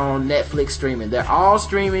arts on Netflix streaming. They're all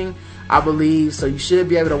streaming, I believe, so you should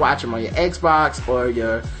be able to watch them on your Xbox or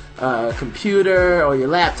your computer or your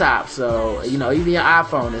laptop. So, even your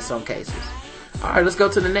iPhone in some cases. Alright, let's go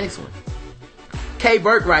to the next one. Kay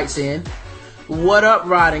Burke writes in, what up,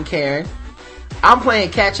 Rod and Karen? I'm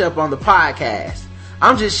playing catch up on the podcast.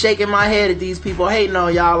 I'm just shaking my head at these people hating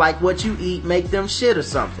on y'all like what you eat make them shit or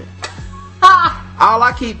something. All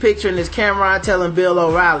I keep picturing is Cameron telling Bill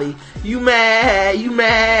O'Reilly, you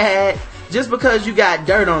mad, just because you got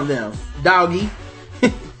dirt on them, doggy.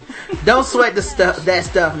 Don't sweat that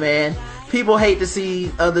stuff, man. People hate to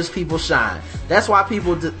see others people shine. That's why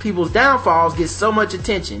people's downfalls get so much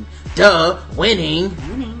attention. Duh, winning.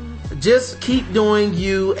 Just keep doing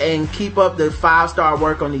you and keep up the 5-star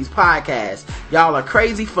work on these podcasts. Y'all are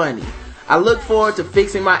crazy funny. I look forward to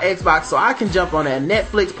fixing my Xbox so I can jump on that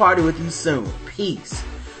Netflix party with you soon. Peace.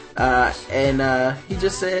 And he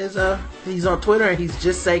just says he's on Twitter and he's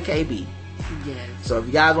just say KB. Yes. So if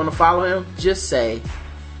you guys want to follow him, just say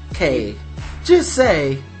KB.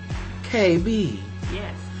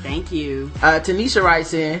 Yes, thank you. Tanisha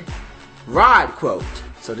writes in, Rod quote.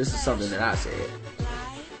 So this is something that I said.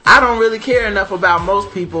 I don't really care enough about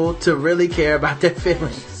most people to really care about their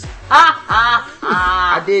feelings.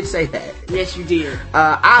 I did say that. Yes, you did.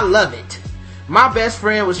 I love it. My best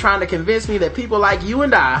friend was trying to convince me that people like you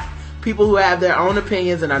and I, people who have their own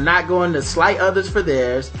opinions and are not going to slight others for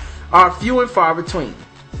theirs, are few and far between.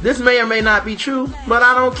 This may or may not be true, but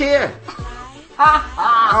I don't care.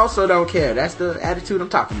 I also don't care. That's the attitude I'm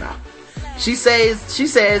talking about. She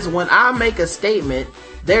says, when I make a statement,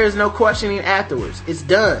 there is no questioning afterwards. It's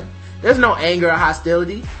done. There's no anger or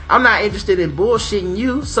hostility. I'm not interested in bullshitting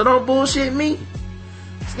you, so don't bullshit me.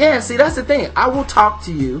 Yeah, see, that's the thing. I will talk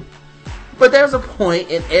to you, but there's a point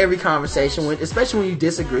in every conversation, especially when you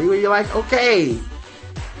disagree, where you're like, okay,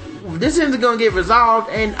 this isn't going to get resolved,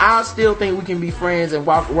 and I still think we can be friends and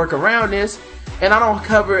work around this, and I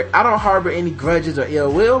don't harbor any grudges or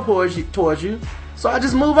ill will towards you, so I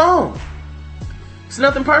just move on. It's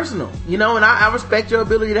nothing personal, and I respect your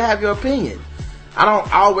ability to have your opinion. I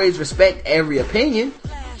don't always respect every opinion,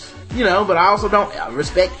 but I also don't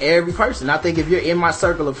respect every person. I think if you're in my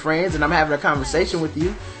circle of friends and I'm having a conversation with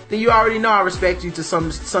you, then you already know I respect you to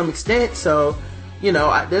some extent. So,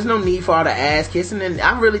 there's no need for all the ass kissing. And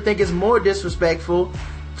I really think it's more disrespectful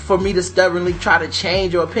for me to stubbornly try to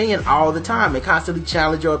change your opinion all the time and constantly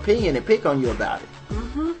challenge your opinion and pick on you about it.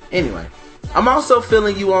 Mm-hmm. Anyway, I'm also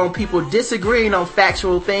feeling you on people disagreeing on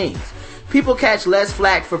factual things. People catch less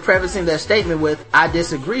flack for prefacing their statement with, I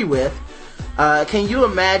disagree with. Can you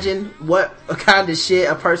imagine what kind of shit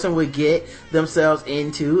a person would get themselves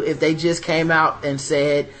into if they just came out and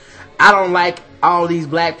said, I don't like all these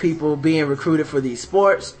black people being recruited for these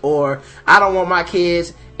sports, or I don't want my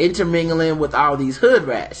kids intermingling with all these hood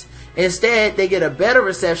rats. Instead, they get a better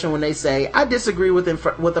reception when they say, I disagree with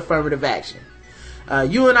affirmative action.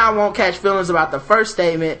 You and I won't catch feelings about the first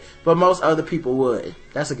statement, but most other people would.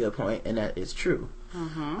 That's a good point, and that is true.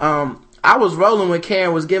 Mm-hmm. I was rolling when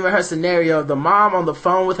Karen was giving her scenario of the mom on the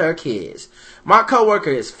phone with her kids. My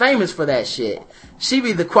coworker is famous for that shit. She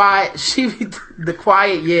be the quiet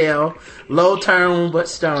yell, low tone but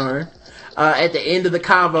stern, at the end of the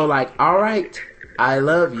convo, like, all right, I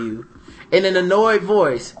love you, in an annoyed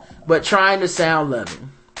voice, but trying to sound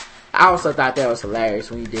loving. I also thought that was hilarious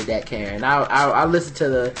when you did that, Karen. I listened to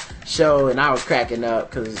the show and I was cracking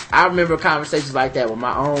up because I remember conversations like that with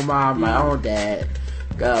my own mom, my own dad,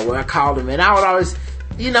 where I called him, and I would always,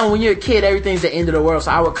 when you're a kid, everything's the end of the world,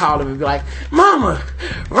 so I would call him and be like, Mama,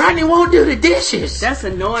 Rodney won't do the dishes. That's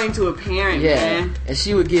annoying to a parent, man. And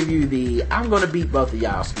she would give you the, I'm gonna beat both of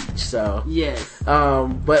y'all speech, so. Yes.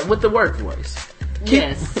 But with the work voice.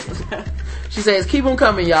 Yes. She says, keep them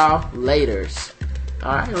coming, y'all. Laters.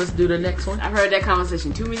 All right, let's do the next one. I've heard that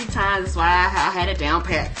conversation too many times. That's why I had it down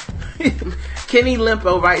pat. Kenny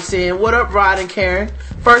Limpo writes in, what up, Rod and Karen?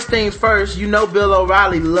 First things first, Bill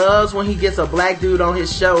O'Reilly loves when he gets a black dude on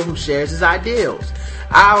his show who shares his ideals.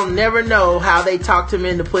 I'll never know how they talked him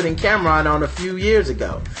into putting Cameron on a few years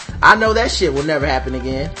ago. I know that shit will never happen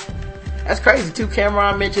again. That's crazy, too.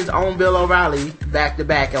 Cameron mentions on Bill O'Reilly back to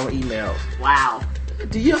back on emails. Wow.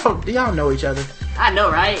 Do y'all know each other? I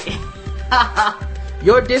know, right?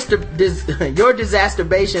 Your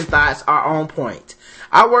disasterbation thoughts are on point.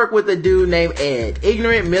 I work with a dude named Ed,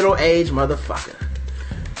 ignorant middle-aged motherfucker.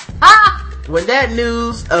 When that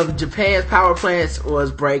news of Japan's power plants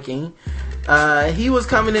was breaking, he was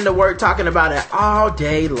coming into work talking about it all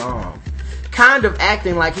day long. Kind of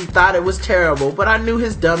acting like he thought it was terrible, but I knew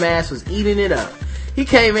his dumb ass was eating it up. He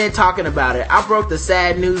came in talking about it. I broke the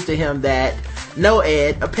sad news to him that, no,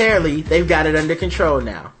 Ed, apparently they've got it under control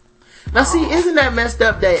now. Now see, isn't that messed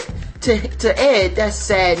up that to Ed, that's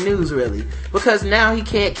sad news really? Because now he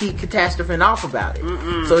can't keep catastrophing off about it.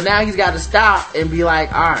 Mm-mm. So now he's got to stop and be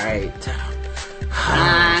like, alright.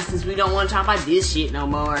 Since we don't want to talk about this shit no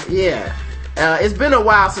more. Yeah. It's been a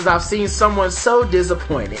while since I've seen someone so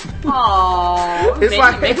disappointed. Aww. It's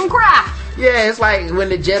like, make him cry. Yeah, it's like when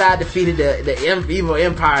the Jedi defeated the evil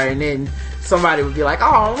empire and then somebody would be like,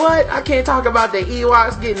 oh, what? I can't talk about the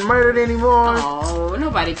Ewoks getting murdered anymore. Oh,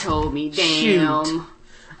 nobody told me. Damn. Shoot.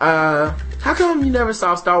 How come you never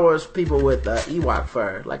saw Star Wars people with Ewok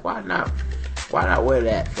fur? Like, why not wear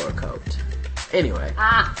that for a coat? Anyway,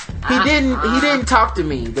 he didn't talk to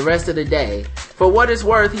me the rest of the day. For what it's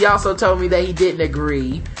worth, he also told me that he didn't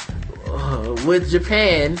agree with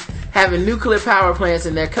Japan having nuclear power plants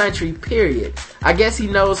in their country, period. I guess he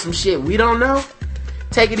knows some shit we don't know.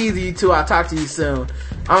 Take it easy, you two. I'll talk to you soon.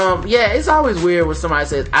 Yeah, it's always weird when somebody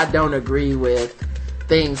says, I don't agree with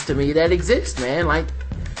things to me that exist, man. Like,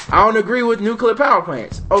 I don't agree with nuclear power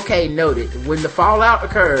plants. Okay, noted. When the fallout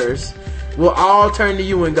occurs, we'll all turn to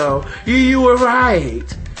you and go, you were right.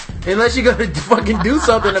 Unless you're gonna fucking do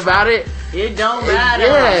something about it. It don't matter.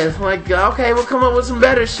 Yeah, it's like, okay, we'll come up with some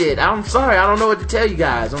better shit. I'm sorry, I don't know what to tell you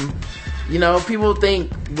guys. People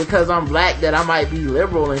think because I'm black that I might be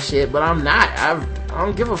liberal and shit, but I'm not. I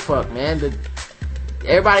don't give a fuck, man.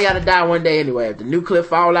 Everybody gotta die one day anyway. If the nuclear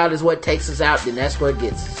fallout is what takes us out, then that's what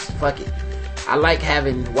gets us. Fuck it. I like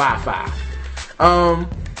having Wi-Fi.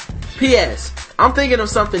 P.S. I'm thinking of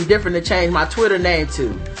something different to change my Twitter name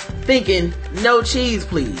to. Thinking, no cheese,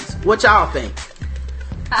 please. What y'all think?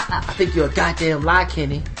 I think you're a goddamn lie,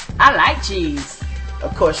 Kenny. I like cheese.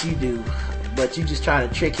 Of course you do. But you just trying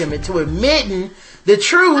to trick him into admitting the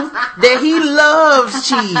truth that he loves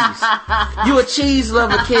cheese. You a cheese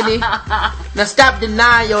lover, Kenny. Now stop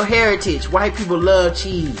denying your heritage. White people love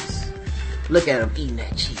cheese. Look at him eating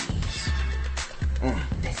that cheese.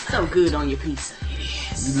 It's so good on your pizza.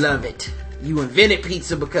 It is. You love it. You invented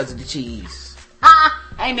pizza because of the cheese.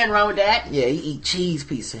 Ain't nothing wrong with that. Yeah, you eat cheese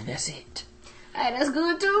pizza and that's it. Hey, that's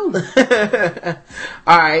good too.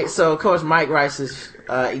 Alright, so of course Mike writes his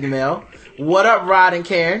email. What up, Rod and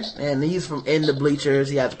Karen? And he's from In the Bleachers.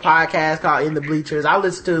 He has a podcast called In the Bleachers. I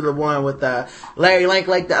listened to the one with Larry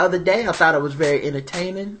Lanklake the other day. I thought it was very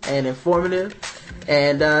entertaining and informative,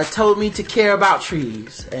 and told me to care about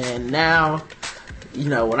trees. And now,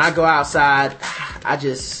 when I go outside, I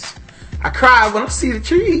cry when I see the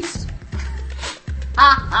trees.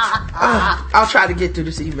 I'll try to get through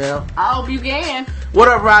this email. I hope you can. What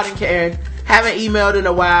up, Rod and Karen? Haven't emailed in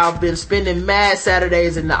a while. Been spending mad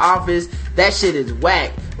Saturdays in the office. That shit is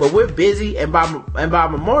whack. But we're busy, and by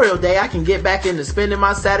Memorial Day, I can get back into spending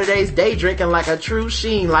my Saturdays day drinking like a true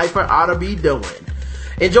Sheen lifer ought to be doing.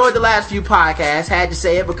 Enjoyed the last few podcasts. Had to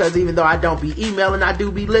say it because even though I don't be emailing, I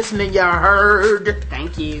do be listening. Y'all heard.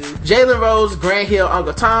 Thank you. Jalen Rose, Grant Hill,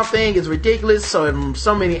 Uncle Tom thing is ridiculous. So in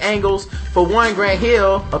so many angles. For one, Grant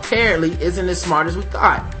Hill apparently isn't as smart as we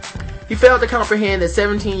thought. He failed to comprehend that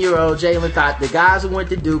 17-year-old Jalen thought the guys who went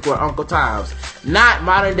to Duke were Uncle Toms, not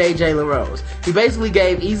modern-day Jalen Rose. He basically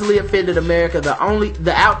gave easily offended America the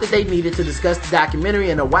out that they needed to discuss the documentary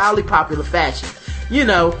in a wildly popular fashion.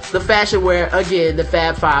 The fashion where, again, the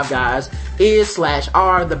Fab Five guys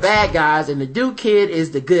are the bad guys and the Duke kid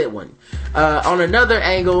is the good one. On another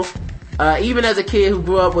angle, even as a kid who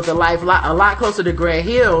grew up with a life a lot closer to Grant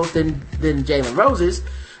Hill than Jalen Rose's,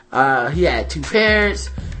 he had two parents,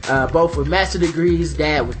 both with master degrees,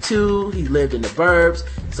 dad with 2, he lived in the burbs,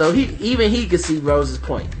 so he could see Rose's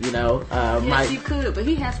point, Yes, he could, but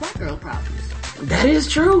he has white girl problems. That is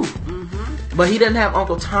true. Mm-hmm. But he doesn't have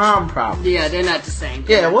Uncle Tom problems. Yeah, they're not the same.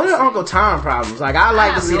 Yeah, what are Uncle Tom problems? Like, I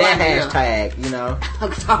like to see that hashtag,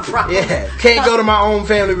 Uncle Tom problems. Yeah, can't go to my own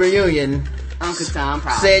family reunion. Uncle Tom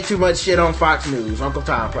problems. Said too much shit on Fox News. Uncle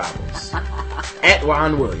Tom problems. At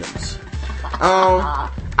Ron Williams.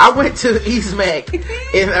 I went to East Mac in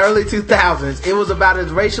the early 2000s. It was about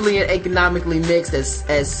as racially and economically mixed as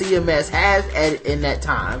CMS has in that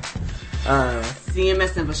time.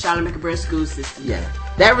 CMS and Charlotte McAbray school system. Yeah.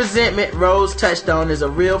 That resentment Rose touched on is a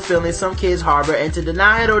real feeling some kids harbor, and to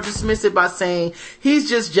deny it or dismiss it by saying he's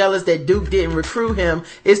just jealous that Duke didn't recruit him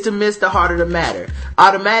is to miss the heart of the matter.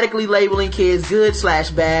 Automatically labeling kids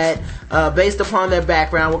good/bad based upon their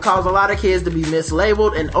background will cause a lot of kids to be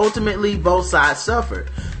mislabeled, and ultimately both sides suffer.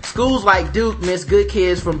 Schools like Duke miss good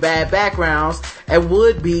kids from bad backgrounds, and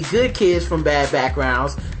would-be good kids from bad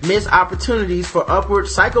backgrounds miss opportunities for upward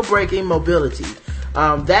cycle-breaking mobility.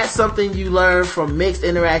 That's something you learn from mixed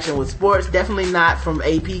interaction with sports, definitely not from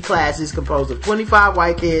AP classes composed of 25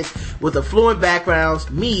 white kids with affluent backgrounds,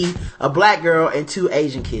 me, a black girl, and 2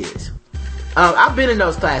 Asian kids. I've been in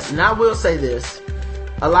those classes, and I will say this.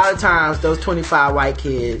 A lot of times, those 25 white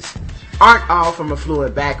kids aren't all from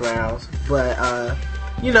affluent backgrounds, but,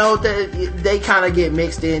 they kind of get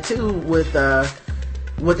mixed in too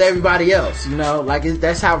with everybody else,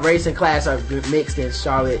 that's how race and class are mixed in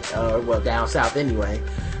Charlotte, down south anyway.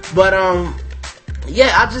 But,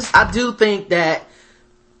 I do think that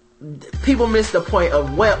people miss the point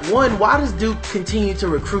of, one, why does Duke continue to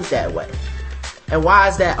recruit that way? And why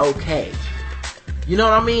is that okay? You know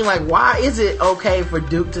what I mean? Like, why is it okay for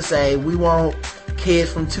Duke to say, we want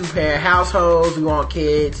kids from 2-parent households, we want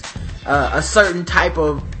kids, a certain type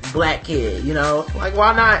of black kid, like,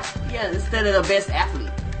 why not? Yeah, instead of the best athlete.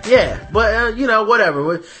 Yeah, but,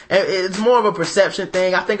 whatever. It's more of a perception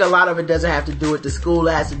thing. I think a lot of it doesn't have to do with the school.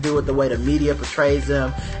 It has to do with the way the media portrays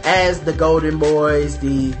them as the golden boys,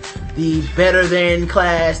 the better than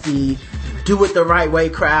class, the do it the right way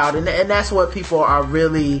crowd. And that's what people are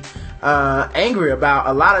really, angry about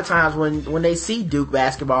a lot of times when they see Duke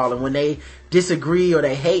basketball and when they disagree or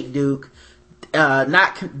they hate Duke,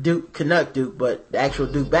 not Duke, Canuck Duke, but the actual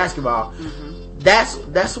Duke basketball. Mm-hmm. that's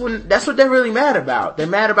what they're really mad about. They're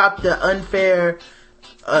mad about the unfair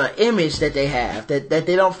image that they have, that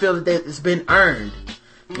they don't feel that it's been earned.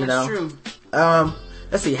 You know? True.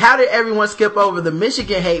 Let's see. How did everyone skip over the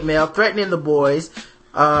Michigan hate mail threatening the boys,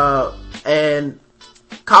 and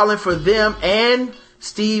calling for them and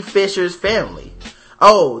Steve Fisher's family?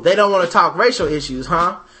 Oh, they don't want to talk racial issues,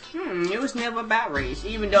 huh? It was never about race,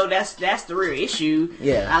 even though that's the real issue.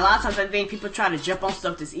 Yeah. A lot of times I think people try to jump on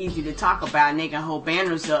stuff that's easy to talk about and they can hold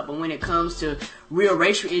banners up, but when it comes to real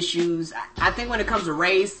racial issues, I think when it comes to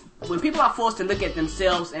race, when people are forced to look at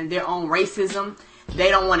themselves and their own racism, they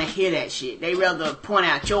don't want to hear that shit. They rather point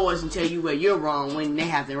out yours and tell you where you're wrong when they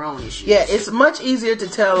have their own issues. Yeah, it's much easier to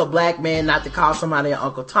tell a black man not to call somebody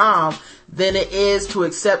Uncle Tom than it is to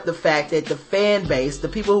accept the fact that the fan base, the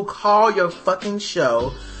people who call your fucking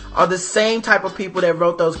show, are the same type of people that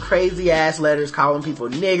wrote those crazy ass letters calling people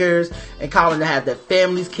niggers and calling to have their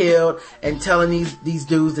families killed and telling these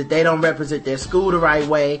dudes that they don't represent their school the right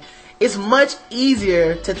way. It's much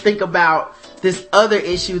easier to think about this other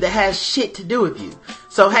issue that has shit to do with you.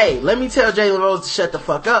 So hey, let me tell Jalen Rose to shut the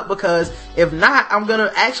fuck up, because if not, I'm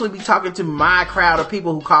gonna actually be talking to my crowd of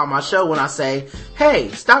people who call my show when I say, hey,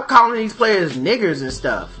 stop calling these players niggers and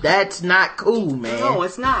stuff. That's not cool, man. No,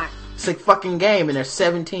 it's not. It's a fucking game and they're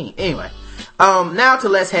 17. Anyway, now to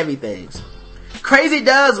less heavy things. Crazy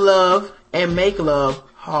does love and make love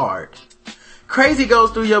hard. Crazy goes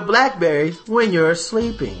through your BlackBerry when you're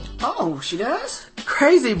sleeping. Oh, she does?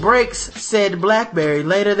 Crazy breaks said BlackBerry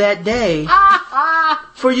later that day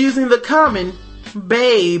for using the common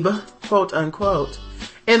babe, quote unquote,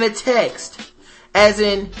 in a text. As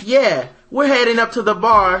in, yeah, we're heading up to the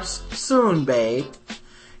bars soon, babe.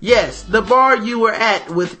 Yes, the bar you were at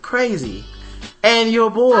with Crazy and your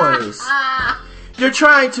boys. You're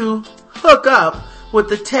trying to hook up with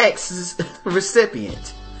the text's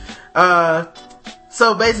recipient.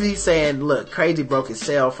 So basically he's saying, look, Crazy broke his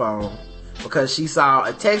cell phone because she saw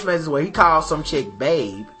a text message where he called some chick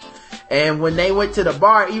babe. And when they went to the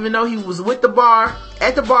bar, even though he was at the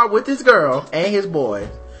bar with his girl and his boy,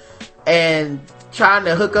 and trying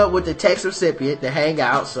to hook up with the text recipient to hang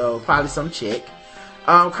out, so probably some chick,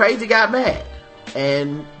 Crazy got mad,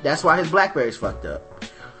 and that's why his BlackBerry's fucked up.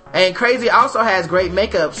 And Crazy also has great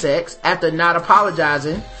makeup sex after not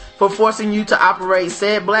apologizing for forcing you to operate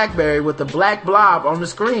said BlackBerry with a black blob on the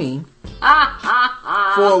screen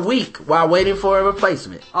for a week while waiting for a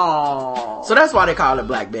replacement. Oh, so that's why they call it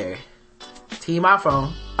BlackBerry. Team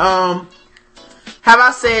iPhone. Have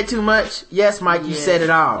I said too much? Yes, Mike, you said it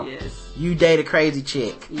all. Yes. You date a crazy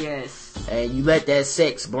chick. Yes. And you let that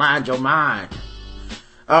sex blind your mind.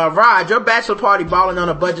 Rod, your bachelor party balling on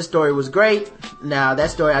a budget story was great. Now,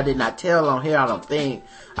 that story I did not tell on here, I don't think.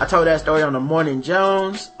 I told that story on the Morning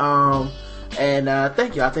Jones.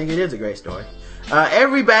 Thank you. I think it is a great story.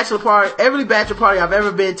 Every bachelor party I've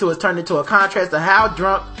ever been to has turned into a contrast of how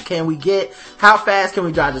drunk can we get, how fast can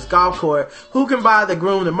we drive this golf court, who can buy the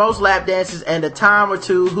groom the most lap dances, and a time or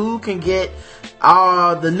two who can get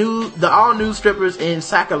the all new strippers in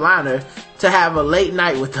South Carolina to have a late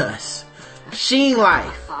night with us. Sheen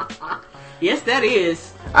life. Yes, that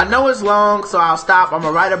is. I know it's long, so I'll stop. I'm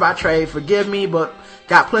a writer by trade. Forgive me, but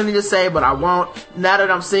got plenty to say, but I won't. Now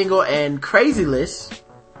that I'm single and crazyless.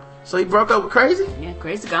 So he broke up with Crazy? Yeah,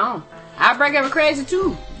 Crazy gone. I break up with Crazy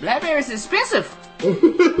too. BlackBerry's expensive.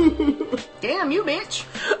 Damn you, bitch.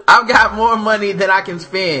 I've got more money than I can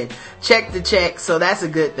spend. Check the check, so that's a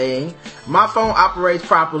good thing. My phone operates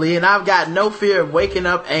properly, and I've got no fear of waking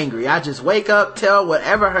up angry. I just wake up, tell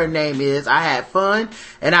whatever her name is I had fun,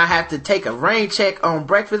 and I have to take a rain check on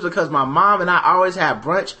breakfast because my mom and I always have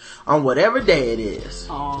brunch on whatever day it is.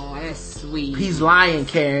 Oh, that's sweet. He's lying,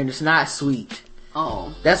 Karen. It's not sweet.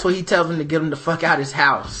 Oh. That's what he tells him to get him the fuck out of his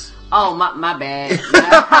house. Oh, my bad.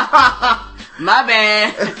 My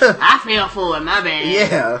bad. I fell for it. My bad.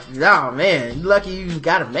 Yeah. Oh, man. You lucky you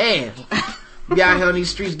got a man. Be out here on these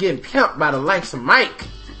streets getting pimped by the likes of Mike.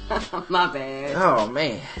 My bad. Oh,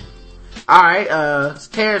 man. Alright,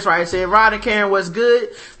 Terrence right said, Rod and Karen, what's good?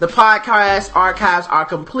 The podcast archives are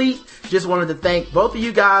complete. Just wanted to thank both of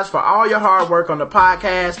you guys for all your hard work on the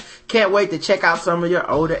podcast. Can't wait to check out some of your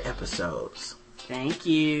older episodes. Thank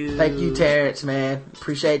you. Thank you, Terrence, man.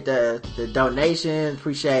 Appreciate the donation.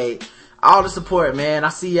 Appreciate all the support, man. I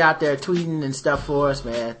see you out there tweeting and stuff for us,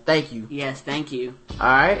 man. Thank you. Yes, thank you.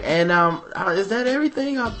 Alright, and is that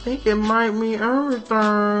everything? I think it might be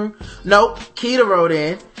everything. Nope, Keita wrote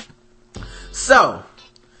in. So,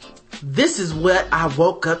 this is what I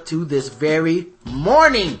woke up to this very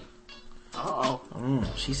morning. Uh-oh.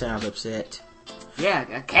 She sounds upset. Yeah,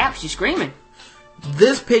 a cap, she's screaming.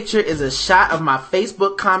 This picture is a shot of my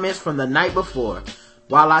Facebook comments from the night before.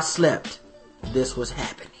 While I slept, this was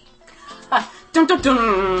happening. Dun, dun,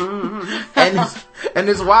 dun. And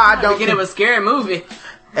it's why I don't get a scary movie.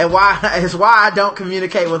 And it's why I don't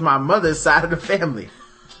communicate with my mother's side of the family.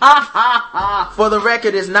 For the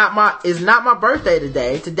record, it's not my birthday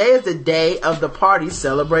today. Today is the day of the party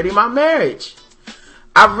celebrating my marriage.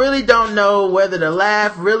 I really don't know whether to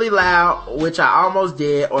laugh really loud, which I almost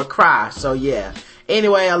did, or cry. So yeah.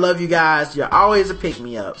 Anyway, I love you guys. You're always a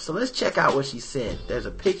pick-me-up. So let's check out what she said. There's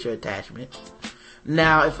a picture attachment.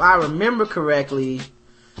 Now, if I remember correctly,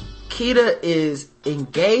 Keita is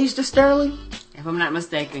engaged to Sterling. If I'm not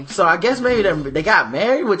mistaken. So I guess maybe they got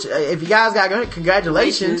married, which if you guys got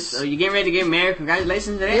congratulations. So you getting ready to get married,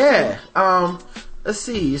 congratulations to that. Yeah. Let's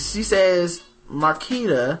see. She says,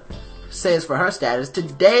 Marquita says for her status,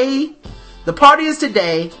 today, the party is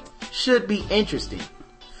today, should be interesting.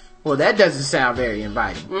 Well, that doesn't sound very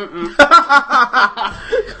inviting.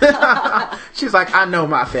 She's like, I know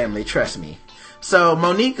my family, trust me. So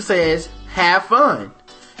Monique says, have fun.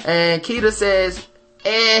 And Keita says,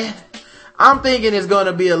 I'm thinking it's going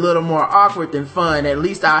to be a little more awkward than fun. At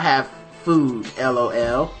least I'll have food,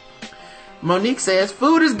 LOL. Monique says,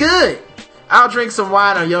 food is good. I'll drink some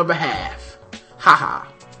wine on your behalf. Haha.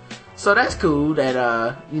 So that's cool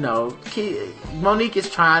that, Monique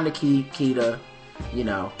is trying to keep Keita,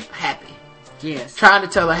 happy. Yes. Trying to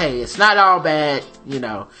tell her, hey, it's not all bad,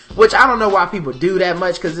 which I don't know why people do that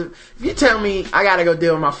much, because if you tell me I gotta go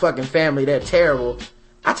deal with my fucking family, they're terrible,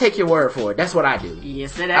 I take your word for it. That's what I do.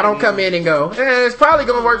 Yes, I don't come in and go, it's probably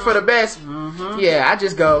gonna work for the best. Mm-hmm. Yeah, I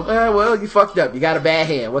just go, well, you fucked up. You got a bad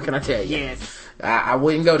hand. What can I tell you? Yes. I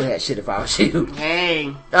wouldn't go to that shit if I was you.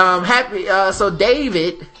 Hey. So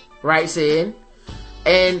David writes in,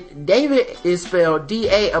 and David is spelled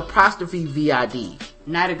D-A''VID.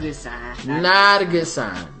 Not a good sign. Not a good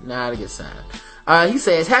sign. He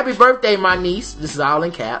says, happy birthday, my niece. This is all in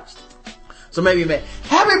caps. So maybe,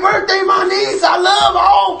 happy birthday, my niece. I love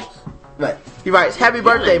all. But he writes, happy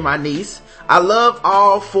birthday, my niece. I love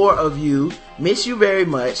all 4 of you. Miss you very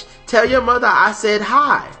much. Tell your mother I said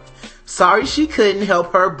hi. Sorry she couldn't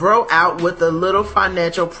help her bro out with a little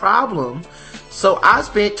financial problem. So I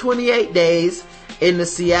spent 28 days in the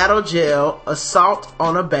Seattle jail, assault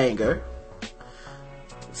on a banger.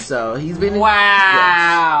 So he's been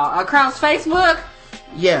wow. Yes. Across Facebook?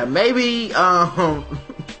 Yeah, maybe by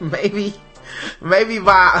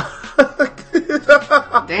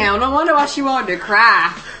damn, no wonder why she wanted to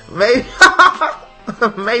cry.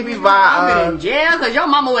 Maybe by I'm in jail because your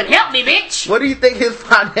mama would help me, bitch. What do you think his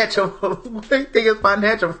financial problem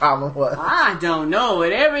was? I don't know.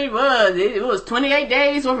 Whatever it was 28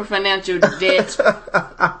 days worth of financial debt.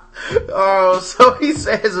 So he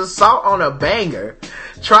says assault on a banger.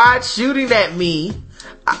 Tried shooting at me.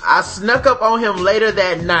 I snuck up on him later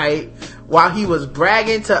that night while he was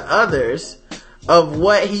bragging to others of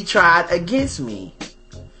what he tried against me.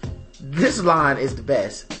 This line is the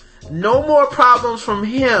best. No more problems from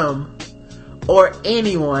him or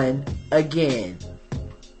anyone again.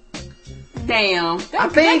 Damn.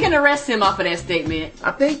 They can arrest him off of that statement.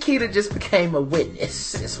 I think Keita just became a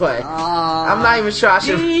witness. That's what. I'm not even sure I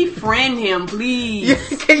should. Defriend him, please.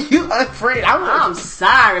 Can you unfriend? I'm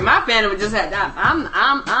sorry. My family just had that.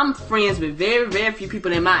 I'm friends with very, very few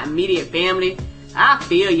people in my immediate family. I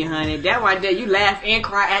feel you, honey. That right there, you laugh and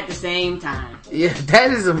cry at the same time. Yeah,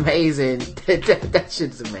 that is amazing. That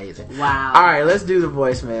shit's amazing. Wow. Alright, let's do the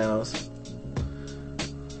voicemails.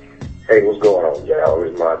 Hey, what's going on, y'all?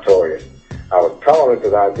 It's Montoya. I was calling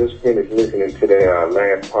because I just finished listening to the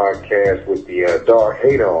last podcast with the Dark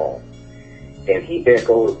Hater on. And he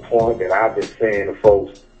echoed the point that I've been saying to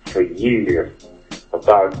folks for years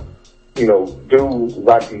about, dudes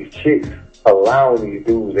like these chicks allowing these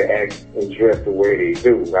dudes to act and dress the way they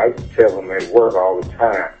do. I tell them at work all the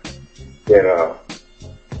time that,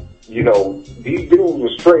 these dudes will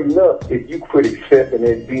straighten up if you quit accepting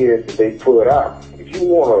that BS that they put out. If you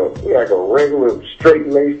want a regular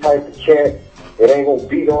straight-laced type of cat that ain't gonna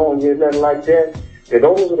beat on you or nothing like that, then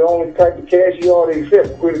those are the only type of cats you ought to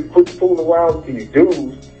accept. Quit fooling around with these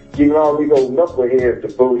dudes, giving all these old knuckleheads the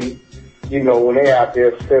booty, when they out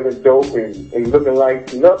there selling dope and looking like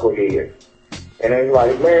knuckleheads. And it's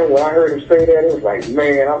like, man, when I heard him say that, it was like,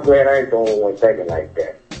 man, I'm glad I ain't the only one thinking like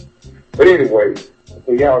that. But anyway,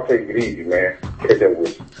 y'all take it easy, man. Catch up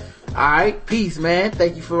with you. Alright, peace, man.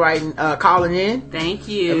 Thank you for calling in. Thank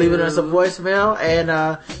you. And leaving us a voicemail. And,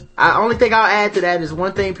 I only thing I'll add to that is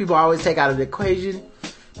one thing people always take out of the equation.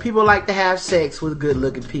 people like to have sex with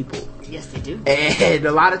good-looking people. Yes, they do. And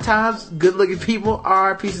a lot of times, good-looking people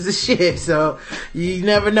are pieces of shit. So you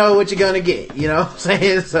never know what you're gonna get. You know what I'm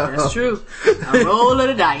saying? So that's true. A roll of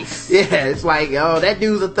the dice. Yeah, it's like, oh, that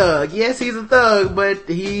dude's a thug. Yes, he's a thug, but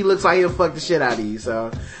he looks like he'll fuck the shit out of you.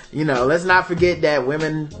 So, you know, let's not forget that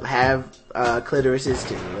women have clitorises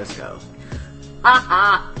too. Let's go.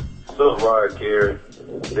 What's up, Rod Carey?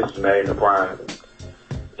 This is Magnum Prime.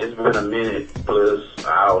 It's been a minute plus,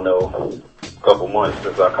 I don't know, a couple months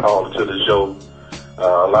since I called into the show.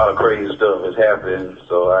 A lot of crazy stuff has happened,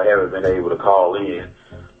 so I haven't been able to call in.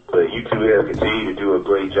 But you two have continued to do a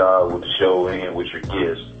great job with the show and with your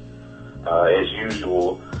guests. As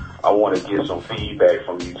usual, I want to get some feedback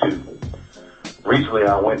from you two. Recently,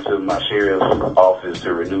 I went to my sheriff's office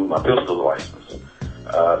to renew my pistol license.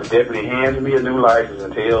 The deputy hands me a new license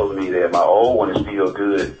and tells me that my old one is still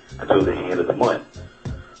good until the end of the month.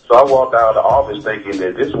 So I walked out of the office thinking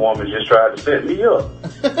that this woman just tried to set me up.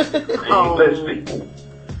 Let's see.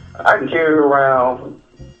 I can carry around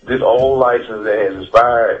this old license that has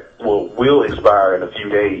expired, well, will expire in a few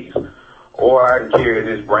days. Or I can carry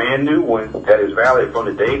this brand new one that is valid from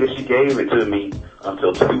the day that she gave it to me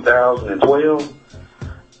until 2012.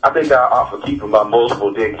 I think I offer keeping my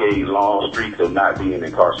multiple decades long streak of not being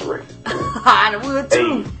incarcerated. I would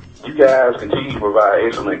too. Hey, you guys continue to provide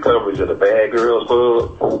excellent coverage of the Bad Girls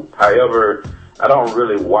Club. However, I don't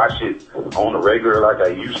really watch it on the regular like I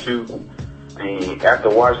used to. And after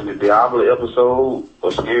watching the Diablo episode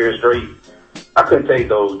of Scared Straight, I couldn't take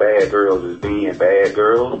those bad girls as being bad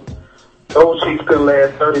girls. Those chicks couldn't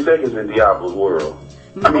last 30 seconds in Diablo's world.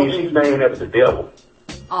 I mean, she's named after the devil.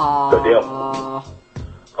 Aww. The devil.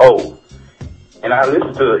 Oh, and I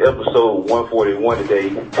listened to episode 141 today,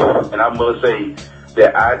 and I must say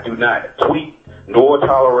that I do not tweet nor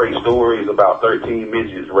tolerate stories about 13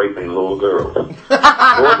 midgets raping little girls. Nor do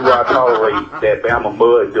I tolerate that Bama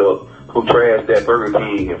mud duck who trashed that Burger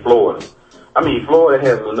King in Florida. I mean, Florida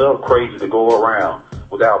has enough crazy to go around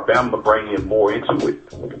without Bama bringing more into it.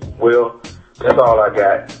 Well, that's all I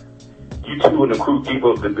got. You two and the crew keep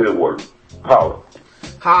up the good work. Holla.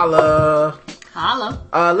 Holla. Holla.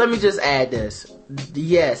 Let me just add this.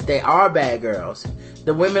 Yes, they are bad girls.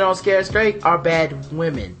 The women on Scared Straight are bad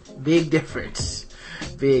women. Big difference.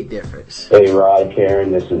 Big difference. Hey, Rod,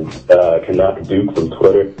 Karen, this is Canuck Duke from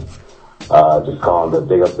Twitter. Just calling to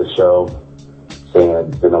big up the show. Saying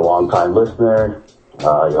I've been a long time listener.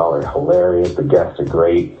 Y'all are hilarious. The guests are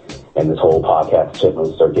great. And this whole podcast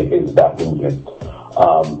Chitlin Circuit is that movement.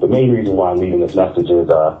 The main reason why I'm leaving this message is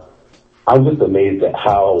I'm just amazed at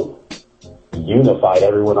how unified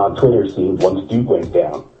everyone on Twitter seemed once Duke went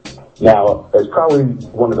down. Now, as probably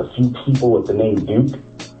one of the few people with the name Duke,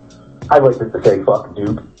 I'd like to say fuck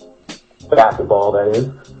Duke. Basketball, that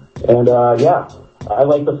is. And yeah, I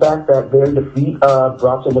like the fact that their defeat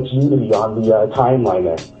brought so much unity on the timeline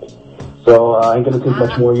there. So I ain't going to take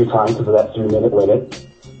much more of your time because of that 3-minute limit.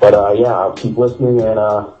 But yeah, I'll keep listening and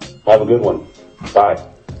have a good one. Bye.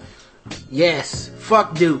 Yes,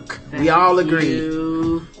 fuck Duke. We all agree.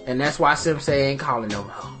 And that's why Simpson ain't calling no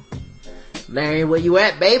more. Larry, where you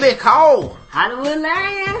at, baby? Call. Hollywood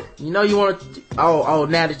Larry. You know you want to. Oh,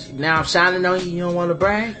 now I'm shining on you. You don't want to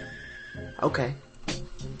brag? Okay.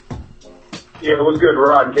 Yeah, what's good,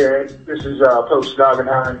 Rod and Karen? This is Post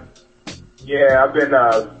Snoggenheim. Yeah, I've been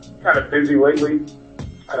kind of busy lately.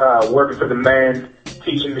 Working for the man,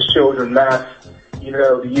 teaching the children math. You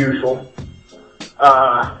know, the usual.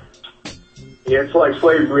 Yeah, it's like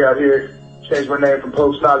slavery out here. Changed my name from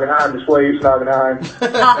Post Snoggenheim to Slave Snoggenheim. You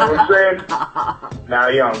know what I'm saying? Nah,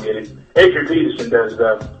 you don't get it. Adrian Peterson does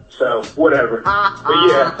though. So, whatever. But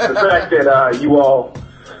yeah, the fact that you all,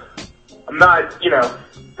 I'm not,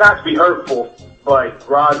 not to be hurtful, but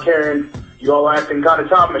Rod, Karen, you all acting kind of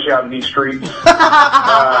Thomas out in these streets. Putting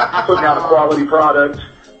out a quality product,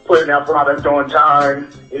 putting out product on time.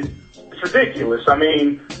 It's ridiculous. I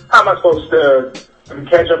mean, how am I supposed to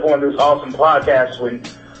catch up on this awesome podcast when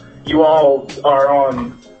you all are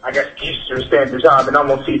on, I guess, Eastern Standard Time and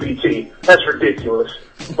I'm on CPT? That's ridiculous.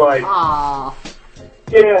 But, yeah,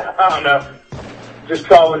 I don't know. Just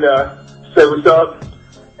calling to say what's up.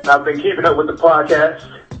 And I've been keeping up with the podcast,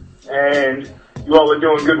 and you all are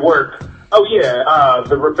doing good work. Oh yeah,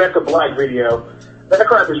 the Rebecca Black video, that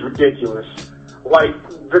crap is ridiculous. Like,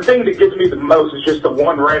 the thing that gets me the most is just the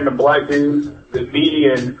one random black dude that me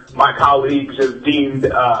and my colleagues have deemed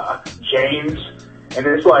James. And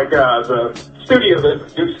it's like the studio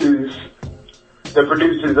that produces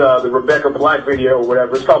the Rebecca Black video or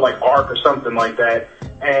whatever. It's called like ARC or something like that.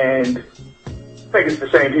 And think it's the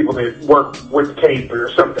same people that work with Cape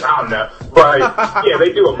or something. I don't know. But yeah,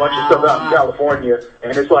 they do a bunch of stuff out in California,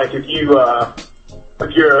 and it's like if you're a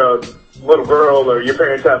little girl or your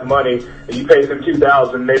parents have money and you pay them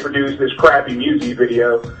 $2,000, they produce this crappy music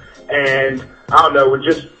video, and I don't know, with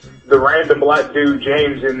just the random black dude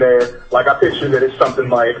James in there, like I picture that it's something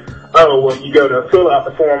like, oh, well, you go to fill out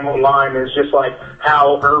the form online, and it's just like,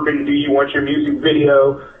 how urban do you want your music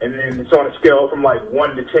video? And then it's on a scale from like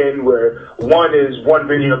 1 to 10, where 1 is one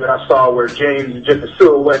video that I saw where James is just a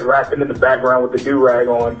silhouette rapping in the background with the do-rag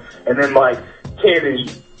on, and then like 10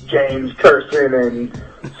 is James cursing and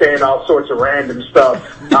saying all sorts of random stuff.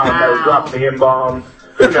 I don't know, dropping the M-bomb.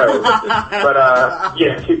 Who knows? But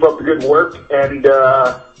yeah, keep up the good work and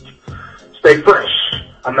stay fresh.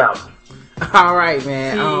 I'm out. All right,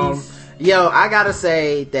 man. Yo, I gotta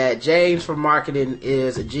say that James from marketing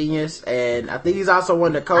is a genius, and I think he's also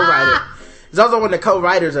one of the co-writers. He's also one of the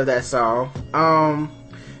co-writers of that song.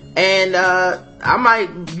 And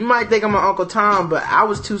you might think I'm an Uncle Tom, but I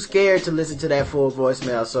was too scared to listen to that full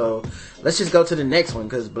voicemail. So let's just go to the next one,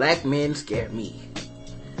 because black men scare me.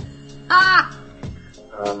 Hi,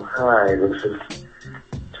 this is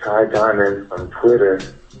Ty Diamond from Twitter,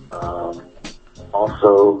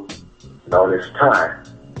 also known as Ty.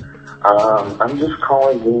 I'm just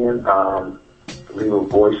calling in to leave a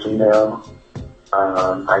voicemail.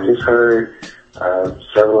 I just heard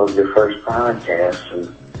several of your first podcasts,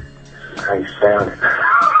 and how you sounded.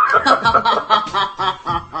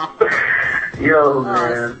 Yo,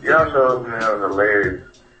 man, y'all shows, man, was hilarious.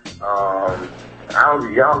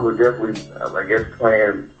 Y'all were definitely, I guess,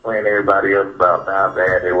 playing everybody up about how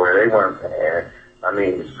bad they were. They weren't bad. I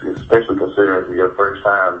mean, especially considering your first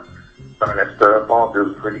time starting that stuff off, it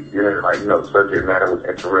was pretty good. Like, the subject matter was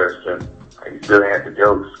interesting. Like, you still had the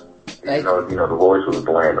jokes. You know, the voice was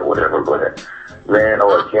bland or whatever, but man,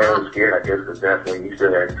 Karen was scared, I guess, because that's when you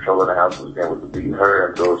still had control of the house, was able to beat her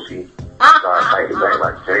until she started fighting back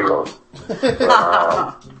like J-Lo.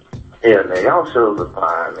 Yeah, man, y'all shows are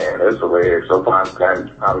fine, man. It's hilarious. So far, I'm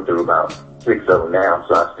probably through about 6 of them now,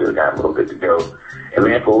 so I still got a little bit to go. And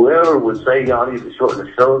man, for whoever would say y'all need to shorten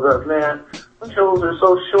the shows up, man, the shows are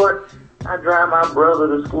so short. I drive my brother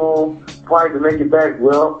to school twice to make it back.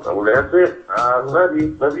 Well, that's it. Love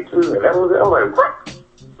you too. And that was it. I was like, crap.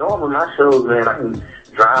 Normally my shows, man, I can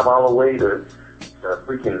drive all the way to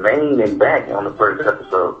freaking Maine and back on the first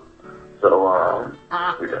episode. So,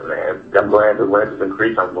 yeah, man, I'm glad the length has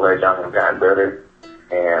increased. I'm glad y'all have gotten better.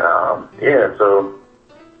 And, yeah, so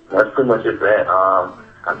that's pretty much it for that.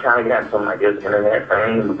 I've kind of got some, I guess, internet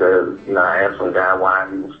fame because, I asked some guy why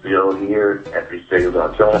he was still here after he said he was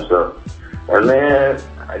going to kill himself. And then,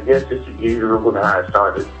 I guess just to give you a little bit how it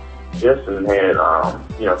started, Justin had,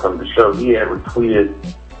 from the show, he had retweeted,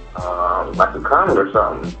 like a comment or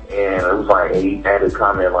something, and it was like, he added a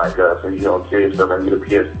comment like, so you don't kill yourself and get a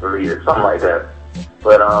PS3 or something like that.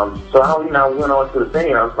 But, so I, went on to the thing,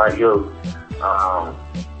 and I was like, yo,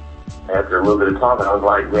 after a little bit of talking, I was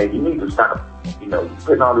like, man, you need to stop,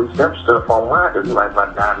 putting all this stuff online, because you like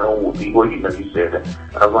not knowing what people, you said that.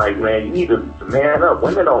 I was like, man, you need to man up.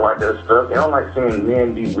 Women don't like that stuff. They don't like seeing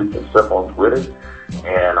men do weak and stuff on Twitter.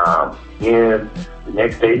 And, the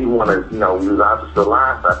next day he wanted, he was obviously still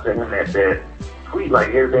alive, so I sent him that tweet, like,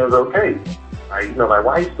 everything was okay. Like, like,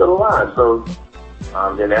 why are you still alive? So,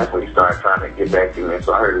 then that's when he started trying to get back to me, and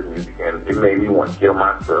so I heard his music, and it made me want to kill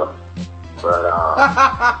myself. But,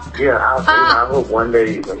 yeah, I hope one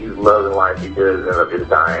day when he's loving life, he does end up just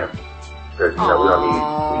dying. Because, we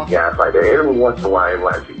don't need guys like that. Every once in a while,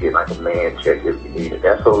 everybody should get, like, a man check if you need it.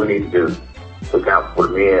 That's what we need to do. Look out for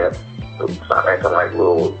the men. So stop acting like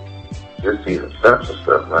little, just season steps and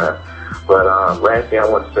stuff, man. But, last thing I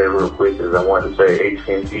want to say real quick is I want to say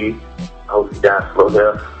AT&T, I hope you die slow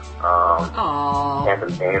death.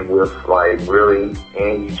 And with, like, really,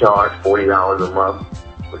 and you charge $40 a month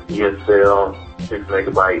with DSL, 6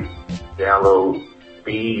 megabyte download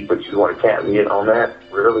speed, but you want to cap me in on that,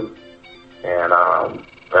 really? And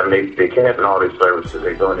they're capping all these services.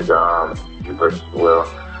 They're doing it to U-Verse as well.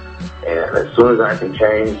 And as soon as I can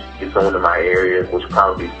get someone in my area, which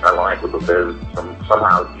probably be unlikely because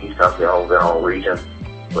somehow East has their own region,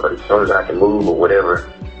 but as soon as I can move or whatever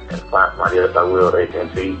and find somebody else, I will at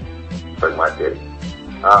AT&T, pretty much it.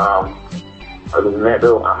 Other than that,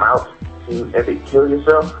 though, I'm out. Epic, kill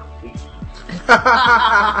yourself.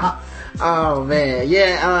 Oh man,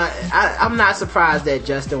 yeah. I'm not surprised that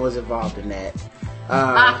Justin was involved in that.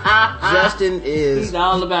 Justin is he's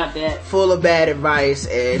all about that. Full of bad advice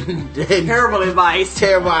and terrible advice,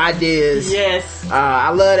 terrible ideas. Yes,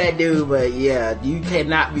 I love that dude, but yeah, you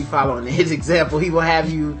cannot be following his example. He will have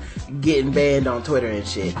you getting banned on Twitter and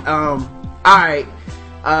shit. Alright,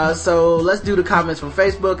 so let's do the comments from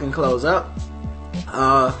Facebook and close up.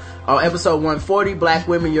 On episode 140, Black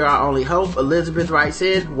Women, You're Our Only Hope, Elizabeth writes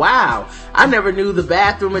in, wow, I never knew the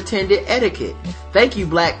bathroom attendant etiquette. Thank you,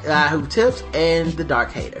 Black Guy Who Tips and the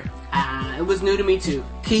Dark Hater. It was new to me too.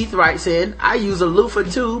 Keith writes in, I use a loofah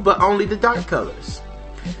too, but only the dark colors.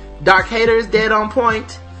 Dark Hater is dead on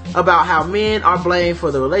point about how men are blamed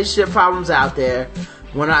for the relationship problems out there.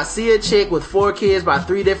 When I see a chick with 4 kids by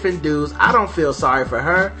 3 different dudes, I don't feel sorry for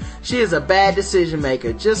her. She is a bad decision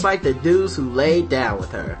maker, just like the dudes who laid down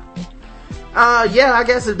with her. Yeah, I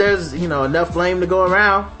guess if there's, enough blame to go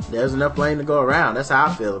around, there's enough blame to go around. That's how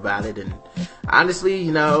I feel about it. And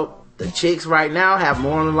honestly, the chicks right now have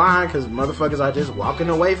more on the line because motherfuckers are just walking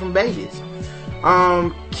away from babies.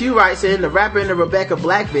 Q writes in, the rapper in the Rebecca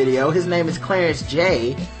Black video, his name is Clarence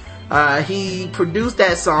J. He produced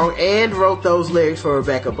that song and wrote those lyrics for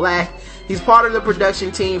Rebecca Black. He's part of the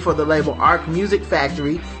production team for the label Arc Music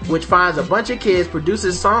Factory, which finds a bunch of kids,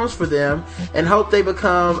 produces songs for them, and hope they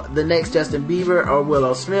become the next Justin Bieber or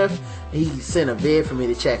Willow Smith. He sent a vid for me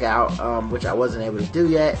to check out, which I wasn't able to do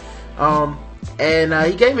yet. And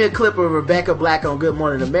he gave me a clip of Rebecca Black on Good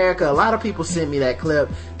Morning America. A lot of people sent me that clip.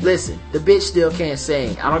 Listen, the bitch still can't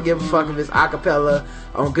sing. I don't give a fuck if it's a cappella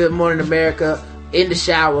on Good Morning America. In the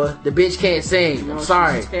shower, the bitch can't sing. I'm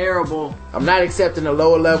sorry. She's terrible. I'm not accepting a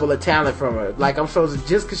lower level of talent from her. Like, I'm supposed to,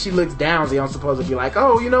 just cause she looks downsy, I'm supposed to be like,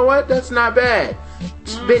 oh, you know what? That's not bad.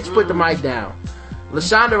 Bitch, put the mic down.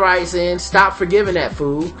 LaShonda writes in, stop forgiving that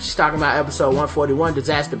fool. She's talking about episode 141,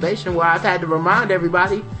 Disasterbation, where I've had to remind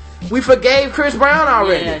everybody, we forgave Chris Brown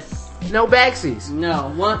already. Yes. No backsies.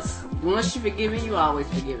 No, once you forgive it, you always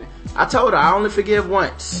forgive it. I told her, I only forgive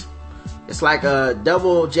once. It's like a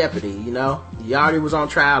double jeopardy, You already was on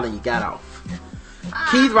trial and you got off.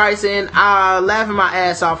 Keith writes in, laughing my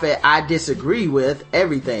ass off at I disagree with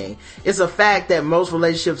everything. It's a fact that most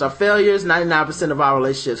relationships are failures. 99% of our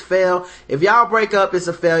relationships fail. If y'all break up, it's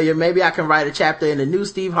a failure. Maybe I can write a chapter in the new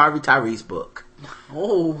Steve Harvey Tyrese book.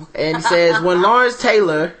 Oh. And he says, when Lawrence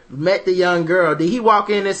Taylor met the young girl, did he walk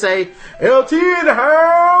in and say, LT in the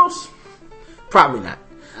house? Probably not.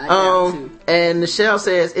 And Michelle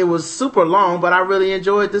says, it was super long, but I really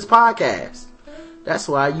enjoyed this podcast. That's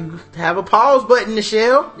why you have a pause button,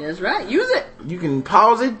 Michelle. That's right. Use it. You can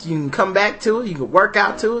pause it. You can come back to it. You can work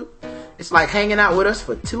out to it. It's like hanging out with us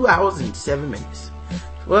for 2 hours and 7 minutes.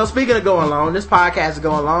 Well, speaking of going long, this podcast is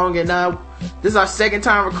going long, and this is our second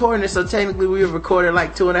time recording it, so technically we have recorded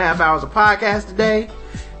like 2.5 hours of podcast today,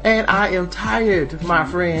 and I am tired, my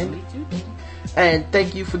friend. Me too, baby. And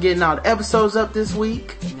thank you for getting all the episodes up this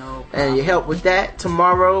week. And your help with that.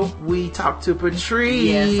 Tomorrow we talk to Patrice.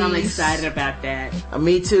 Yes, I'm excited about that.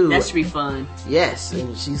 Me too. That should be fun. Yes,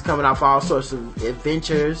 and she's coming off all sorts of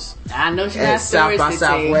adventures. I know she at got South by stories to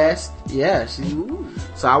Southwest. tell. Yeah,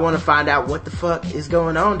 so I want to find out what the fuck is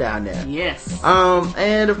going on down there. Yes.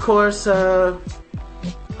 And of course, until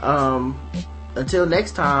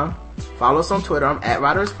next time, follow us on Twitter. I'm at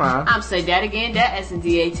Roderick's Prime. I'm say that again, that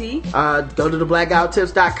SNDAT. Go to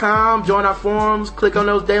theblackguywhotips.com, join our forums, click on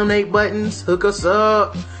those donate buttons, hook us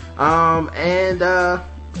up, and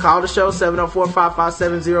call the show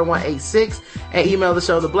 704-557-0186 and email the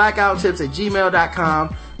show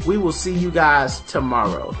theblackguywhotips@gmail.com. We will see you guys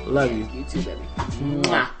tomorrow. Love you. You too, baby.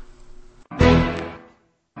 Mwah.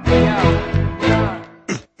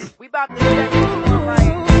 We about to check this one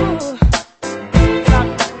right.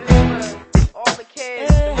 All the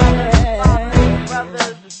kids, the mothers, the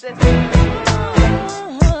brothers, the sisters.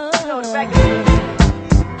 You know the fact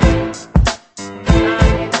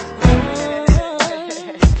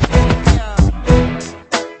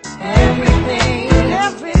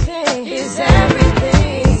everything is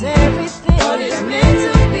everything. What is meant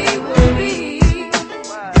to be will be.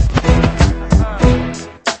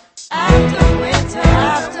 After winter,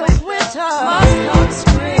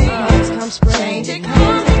 must come spring. Change it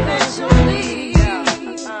comes eventually.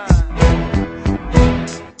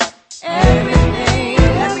 Everything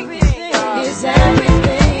is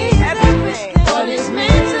everything. What is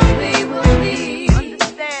meant to be will be.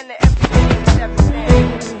 Understand that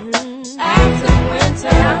everything is everything.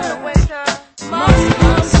 After winter, must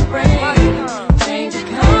come spring. Change it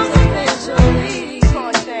comes eventually.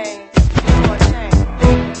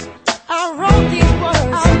 I wrote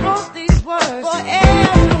these words for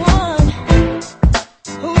everyone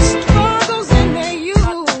who struggles in their youth,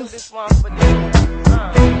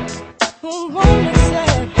 who won't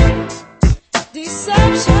accept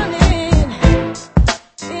deception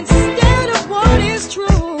instead of what is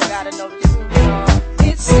true.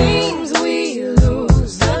 It seems we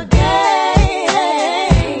lose the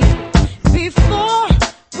game before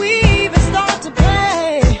we even start.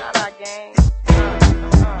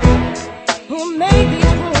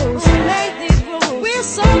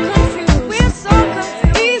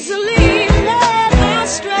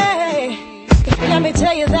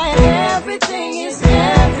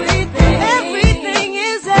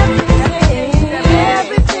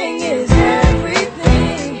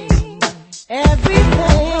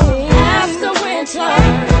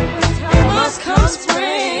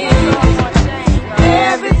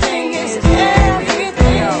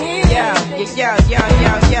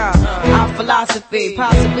 philosophy.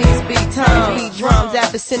 Possibly speak tongues, beat drums,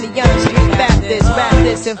 Abyssinian, Street Baptist, rap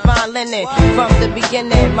this and fine linen. From the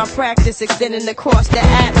beginning, my practice extending across the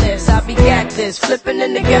atlas. I begat this, flipping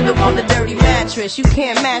them together on the dirty mattress. You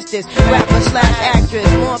can't match this, rapper /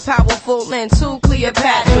 actress. More powerful than two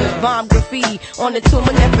Cleopatras. Bomb graffiti on the tomb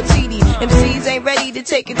of Nefertiti. MCs ain't ready to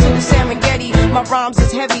take it to the Serengeti. My rhymes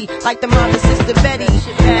is heavy like the mind of Sister Betty.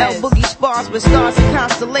 L Boogie spars with stars and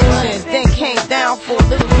constellations. Then came down for a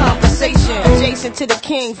little conversation. Adjacent to the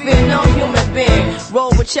king, fear no human being.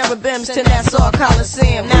 Roll with cherubims to Nassau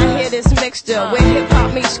Coliseum. Now hear this mixture where hip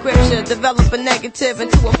hop meets scripture. Develop a negative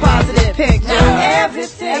into a positive picture. Now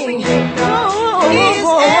everything is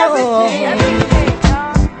everything.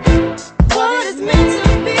 What is meant to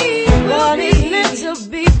be, what is meant to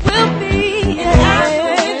be, will be. And after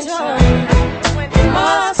winter,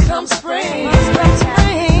 must come spring.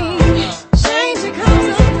 Change comes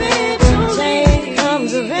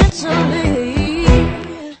eventually.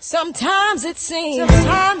 Sometimes it seems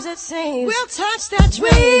we'll touch that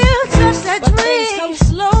dream, but things come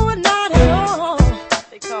slow and not at all.